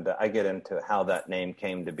 And I get into how that name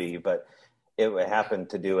came to be, but it happened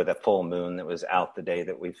to do with a full moon that was out the day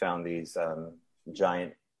that we found these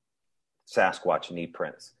giant Sasquatch knee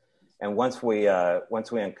prints. And once we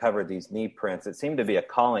uncovered these knee prints, it seemed to be a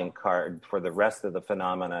calling card for the rest of the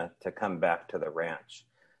phenomena to come back to the ranch.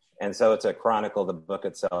 And so it's a chronicle. The book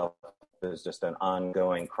itself is just an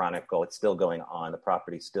ongoing chronicle. It's still going on. The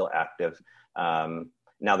property's still active.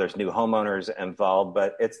 Now there's new homeowners involved,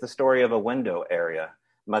 but it's the story of a window area,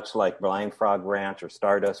 much like Blind Frog Ranch or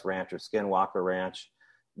Stardust Ranch or Skinwalker Ranch.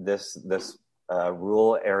 This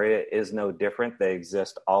rural area is no different. They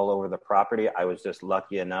exist all over the property. I was just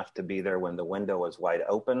lucky enough to be there when the window was wide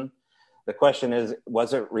open. The question is,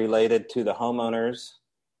 was it related to the homeowners,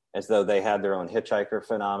 as though they had their own hitchhiker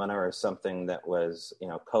phenomena or something that was,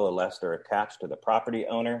 coalesced or attached to the property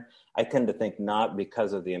owner? I tend to think not,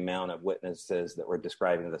 because of the amount of witnesses that were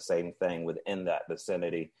describing the same thing within that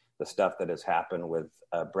vicinity, the stuff that has happened with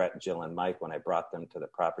Brett, Jill, and Mike when I brought them to the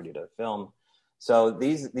property to film. So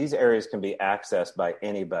these areas can be accessed by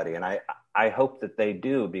anybody, and I hope that they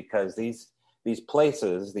do, because these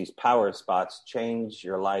places, these power spots, change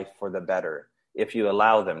your life for the better if you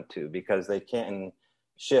allow them to, because they can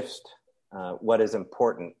shift what is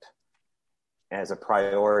important as a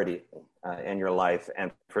priority in your life.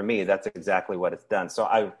 And for me, that's exactly what it's done. So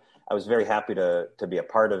I was very happy to be a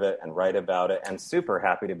part of it and write about it, and super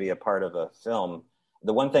happy to be a part of a film.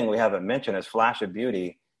 The one thing we haven't mentioned is Flash of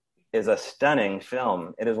Beauty is a stunning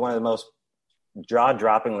film. It is one of the most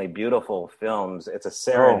jaw-droppingly beautiful films. It's a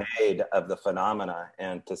serenade of the phenomena,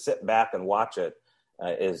 and to sit back and watch it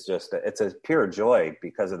is just, it's a pure joy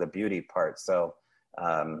because of the beauty part. So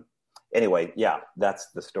anyway, yeah,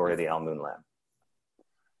 that's the story of the Al Moon Lab.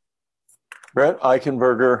 Brett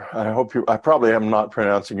Eichenberger, I probably am not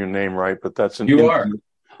pronouncing your name right, but that's You are.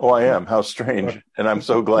 Oh, I am. How strange. And I'm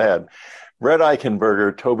so glad. Brett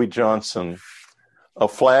Eichenberger, Toby Johnson, A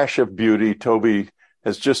Flash of Beauty. Toby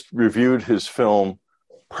has just reviewed his film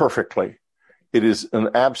perfectly. It is an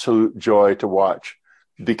absolute joy to watch,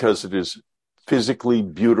 because it is physically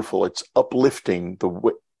beautiful. It's uplifting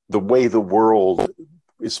the way the world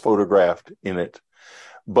is photographed in it.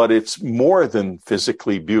 But it's more than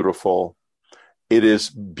physically beautiful. It is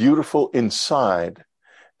beautiful inside,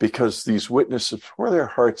 because these witnesses pour their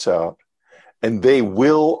hearts out, and they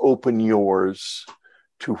will open yours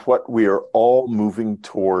to what we are all moving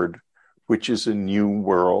toward, which is a new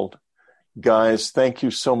world. Guys, thank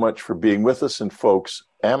you so much for being with us. And folks,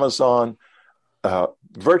 Amazon,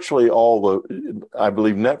 virtually all I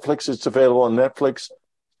believe Netflix, it's available on Netflix.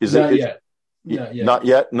 Not yet. Not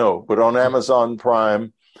yet, no, but on Amazon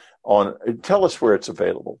Prime. Tell us where it's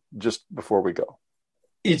available just before we go.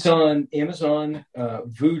 It's on Amazon,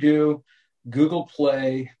 Vudu, Google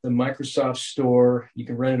Play, the Microsoft Store. You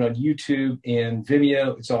can rent it on YouTube and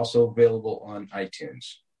Vimeo. It's also available on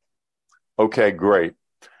iTunes. Okay, great.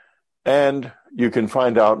 And you can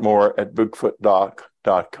find out more at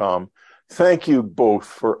bigfootdoc.com. Thank you both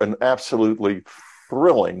for an absolutely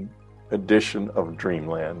thrilling edition of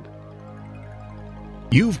Dreamland.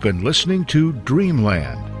 You've been listening to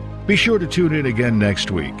Dreamland, Be sure to tune in again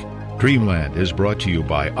next week. Dreamland is brought to you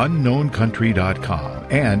by UnknownCountry.com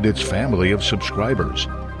and its family of subscribers.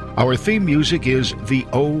 Our theme music is The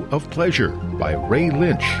O of Pleasure by Ray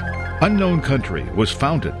Lynch. Unknown Country was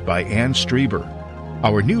founded by Ann Strieber.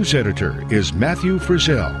 Our news editor is Matthew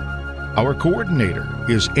Frizzell. Our coordinator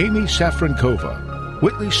is Amy Safrankova.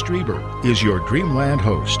 Whitley Strieber is your Dreamland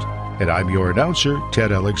host, and I'm your announcer,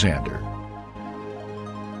 Ted Alexander.